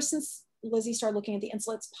 But ever since Lizzie started looking at the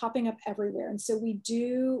insula, it's popping up everywhere. And so we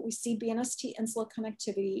see BNST insula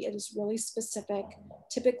connectivity. It is really specific,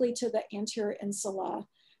 typically to the anterior insula.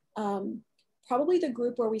 Probably the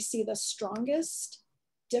group where we see the strongest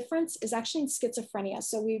difference is actually in schizophrenia.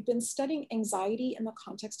 So we've been studying anxiety in the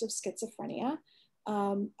context of schizophrenia.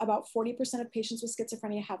 About 40% of patients with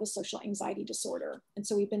schizophrenia have a social anxiety disorder. And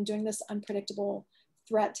so we've been doing this unpredictable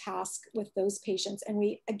threat task with those patients. And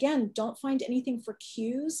we, again, don't find anything for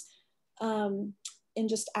cues in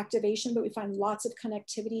just activation, but we find lots of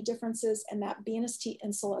connectivity differences, and that BNST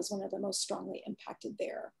insula is one of the most strongly impacted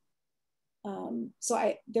there.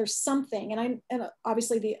 So there's something, and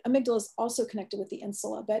obviously the amygdala is also connected with the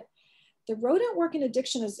insula, but the rodent work in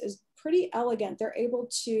addiction is pretty elegant. They're able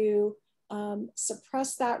to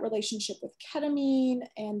suppress that relationship with ketamine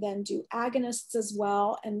and then do agonists as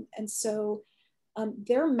well. And so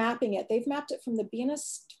they're mapping it. They've mapped it from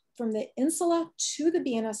the insula to the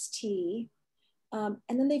BNST, and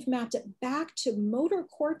then they've mapped it back to motor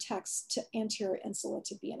cortex to anterior insula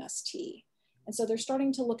to BNST. And so they're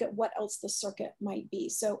starting to look at what else the circuit might be.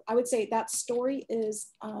 So I would say that story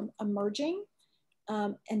is emerging,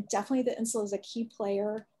 and definitely the insula is a key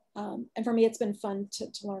player. And for me, it's been fun to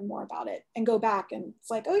learn more about it and go back, and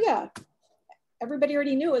it's like, oh yeah, everybody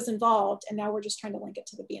already knew it was involved, and now we're just trying to link it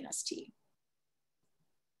to the BNST.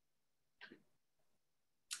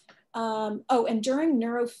 Oh, and during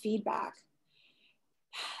neurofeedback,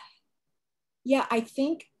 yeah, I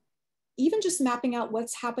think even just mapping out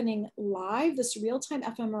what's happening live, this real-time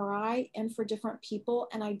fMRI, and for different people,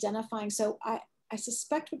 and identifying. So I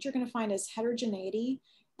suspect what you're going to find is heterogeneity,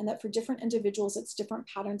 and that for different individuals, it's different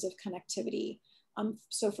patterns of connectivity.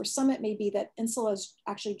 So for some, it may be that insula is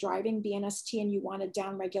actually driving BNST and you want to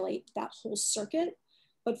downregulate that whole circuit.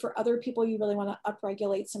 But for other people, you really want to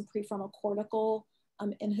upregulate some prefrontal cortical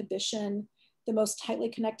inhibition. The most tightly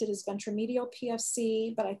connected is ventromedial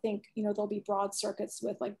PFC, but I think, you know, there'll be broad circuits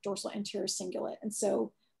with like dorsal anterior cingulate. And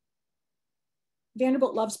so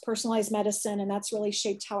Vanderbilt loves personalized medicine, and that's really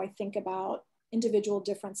shaped how I think about individual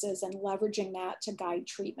differences and leveraging that to guide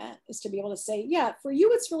treatment, is to be able to say, yeah, for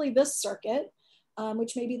you, it's really this circuit,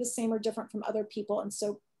 which may be the same or different from other people. And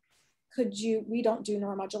so we don't do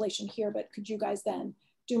neuromodulation here, but could you guys then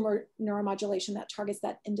do more neuromodulation that targets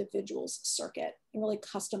that individual's circuit and really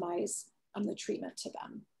customize the treatment to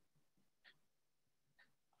them?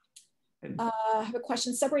 I have a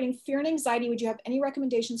question. Separating fear and anxiety, would you have any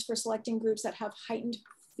recommendations for selecting groups that have heightened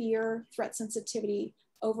fear, threat sensitivity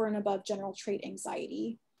over and above general trait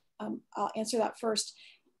anxiety? I'll answer that first.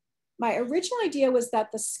 My original idea was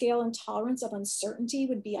that the scale and tolerance of uncertainty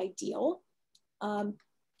would be ideal,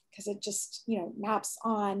 because it just, you know, maps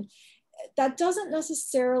on. That doesn't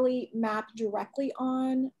necessarily map directly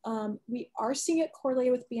on. We are seeing it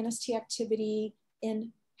correlated with BNST activity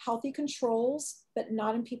in healthy controls, but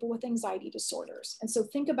not in people with anxiety disorders. And so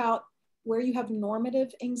think about where you have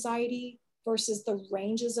normative anxiety versus the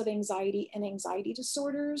ranges of anxiety and anxiety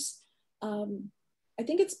disorders. I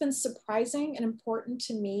think it's been surprising and important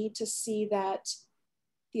to me to see that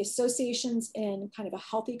the associations in kind of a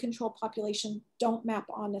healthy control population don't map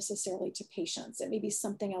on necessarily to patients. It may be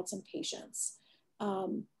something else in patients.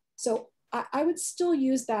 So I would still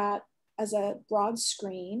use that as a broad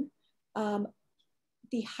screen.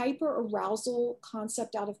 The hyperarousal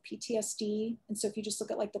concept out of PTSD. And so if you just look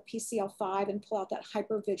at like the PCL5 and pull out that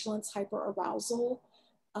hypervigilance, hyperarousal,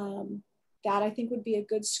 that I think would be a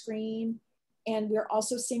good screen. And we're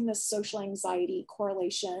also seeing this social anxiety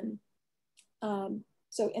correlation.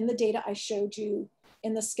 So in the data I showed you,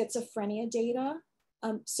 in the schizophrenia data,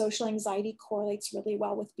 social anxiety correlates really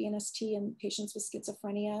well with BNST in patients with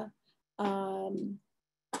schizophrenia. And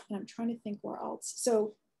I'm trying to think where else.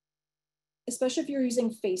 So especially if you're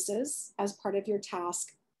using faces as part of your task,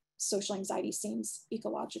 social anxiety seems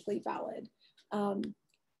ecologically valid.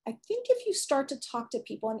 I think if you start to talk to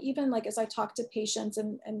people, and even like as I talk to patients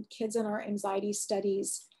and kids in our anxiety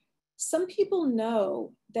studies, some people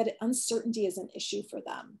know that uncertainty is an issue for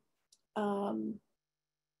them. And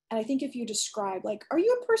I think if you describe, like, are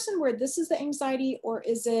you a person where this is the anxiety, or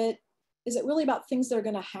is it really about things that are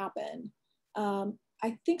going to happen?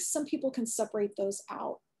 I think some people can separate those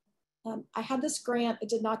out. I had this grant, it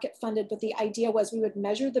did not get funded, but the idea was we would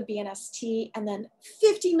measure the BNST and then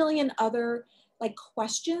 50 million other like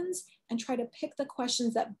questions and try to pick the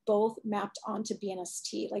questions that both mapped onto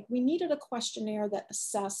BNST. Like we needed a questionnaire that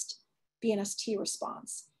assessed BNST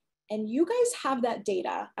response. And you guys have that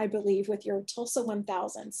data, I believe, with your Tulsa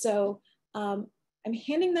 1000. So I'm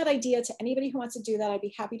handing that idea to anybody who wants to do that. I'd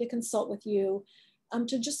be happy to consult with you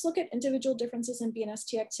to just look at individual differences in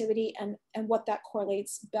BNST activity and what that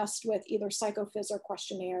correlates best with either psychophys or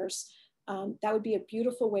questionnaires. That would be a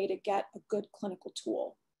beautiful way to get a good clinical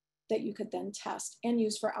tool that you could then test and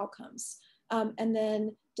use for outcomes. And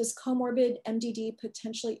then does comorbid MDD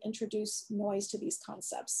potentially introduce noise to these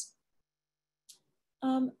concepts?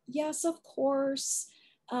 Yes, of course.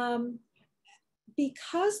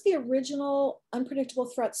 Because the original unpredictable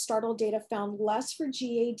threat startle data found less for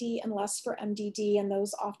GAD and less for MDD, and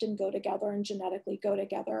those often go together and genetically go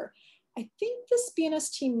together, I think this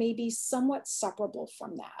BNST may be somewhat separable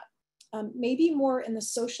from that. Maybe more in the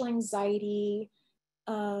social anxiety,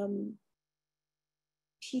 PTSD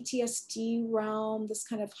realm, this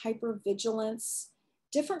kind of hypervigilance,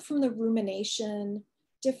 different from the rumination,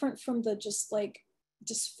 different from the just like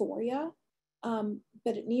dysphoria,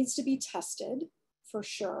 but it needs to be tested for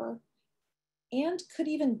sure, and could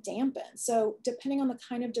even dampen. So depending on the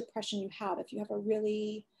kind of depression you have, if you have a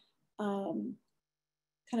really kind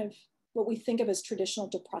of what we think of as traditional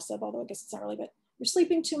depressive, although I guess it's not really, but you're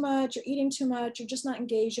sleeping too much, you're eating too much, you're just not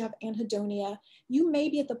engaged, you have anhedonia, you may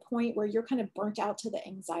be at the point where you're kind of burnt out to the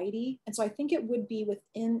anxiety. And so I think it would be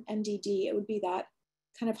within MDD, it would be that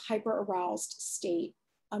kind of hyper aroused state,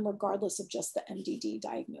 regardless of just the MDD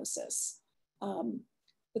diagnosis.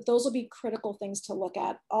 But those will be critical things to look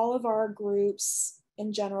at. All of our groups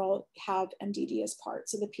in general have MDD as part.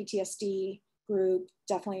 So the PTSD group,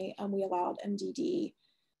 definitely we allowed MDD.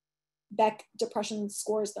 Beck depression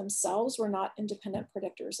scores themselves were not independent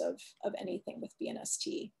predictors of anything with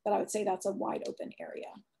BNST, but I would say that's a wide open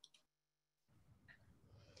area.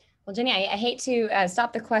 Well, Jenny, I hate to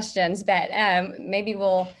stop the questions, but maybe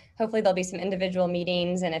hopefully there'll be some individual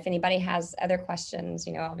meetings. And if anybody has other questions,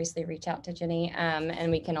 obviously reach out to Jenny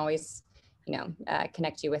and we can always,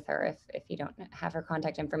 connect you with her if you don't have her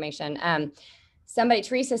contact information.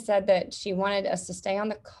 Teresa said that she wanted us to stay on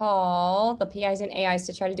the call, the PIs and AIs,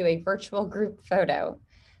 to try to do a virtual group photo.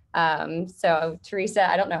 So Teresa,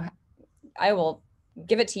 I don't know, I will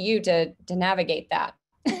give it to you to navigate that.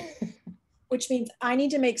 Which means I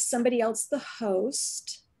need to make somebody else the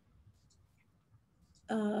host.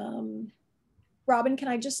 Robin, can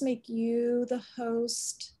I just make you the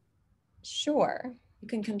host? Sure. You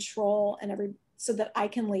can control so that I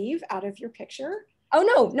can leave out of your picture. Oh,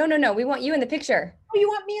 no. We want you in the picture. Oh, you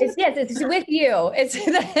want me in the picture? Yes, it's with you. It's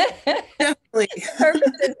definitely.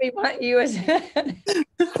 Purposes we want you as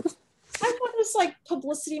I want this like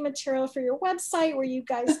publicity material for your website where you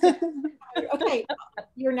guys okay,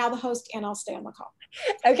 you're now the host and I'll stay on the call.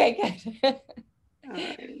 Okay, good. All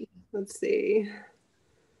right, let's see.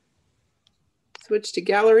 Switch to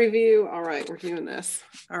gallery view. All right, we're doing this.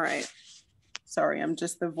 All right. Sorry, I'm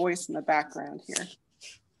just the voice in the background here.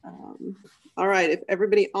 All right, if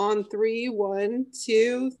everybody on 3, 1,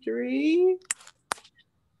 2, 3.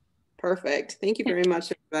 Perfect. Thank you very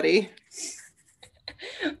much, everybody.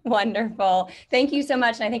 Wonderful. Thank you so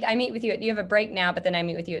much. And I think I meet with you you have a break now, but then I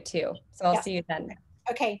meet with you at 2. So I'll see you then.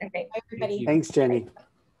 Okay. Bye, everybody. Thanks, Jenny.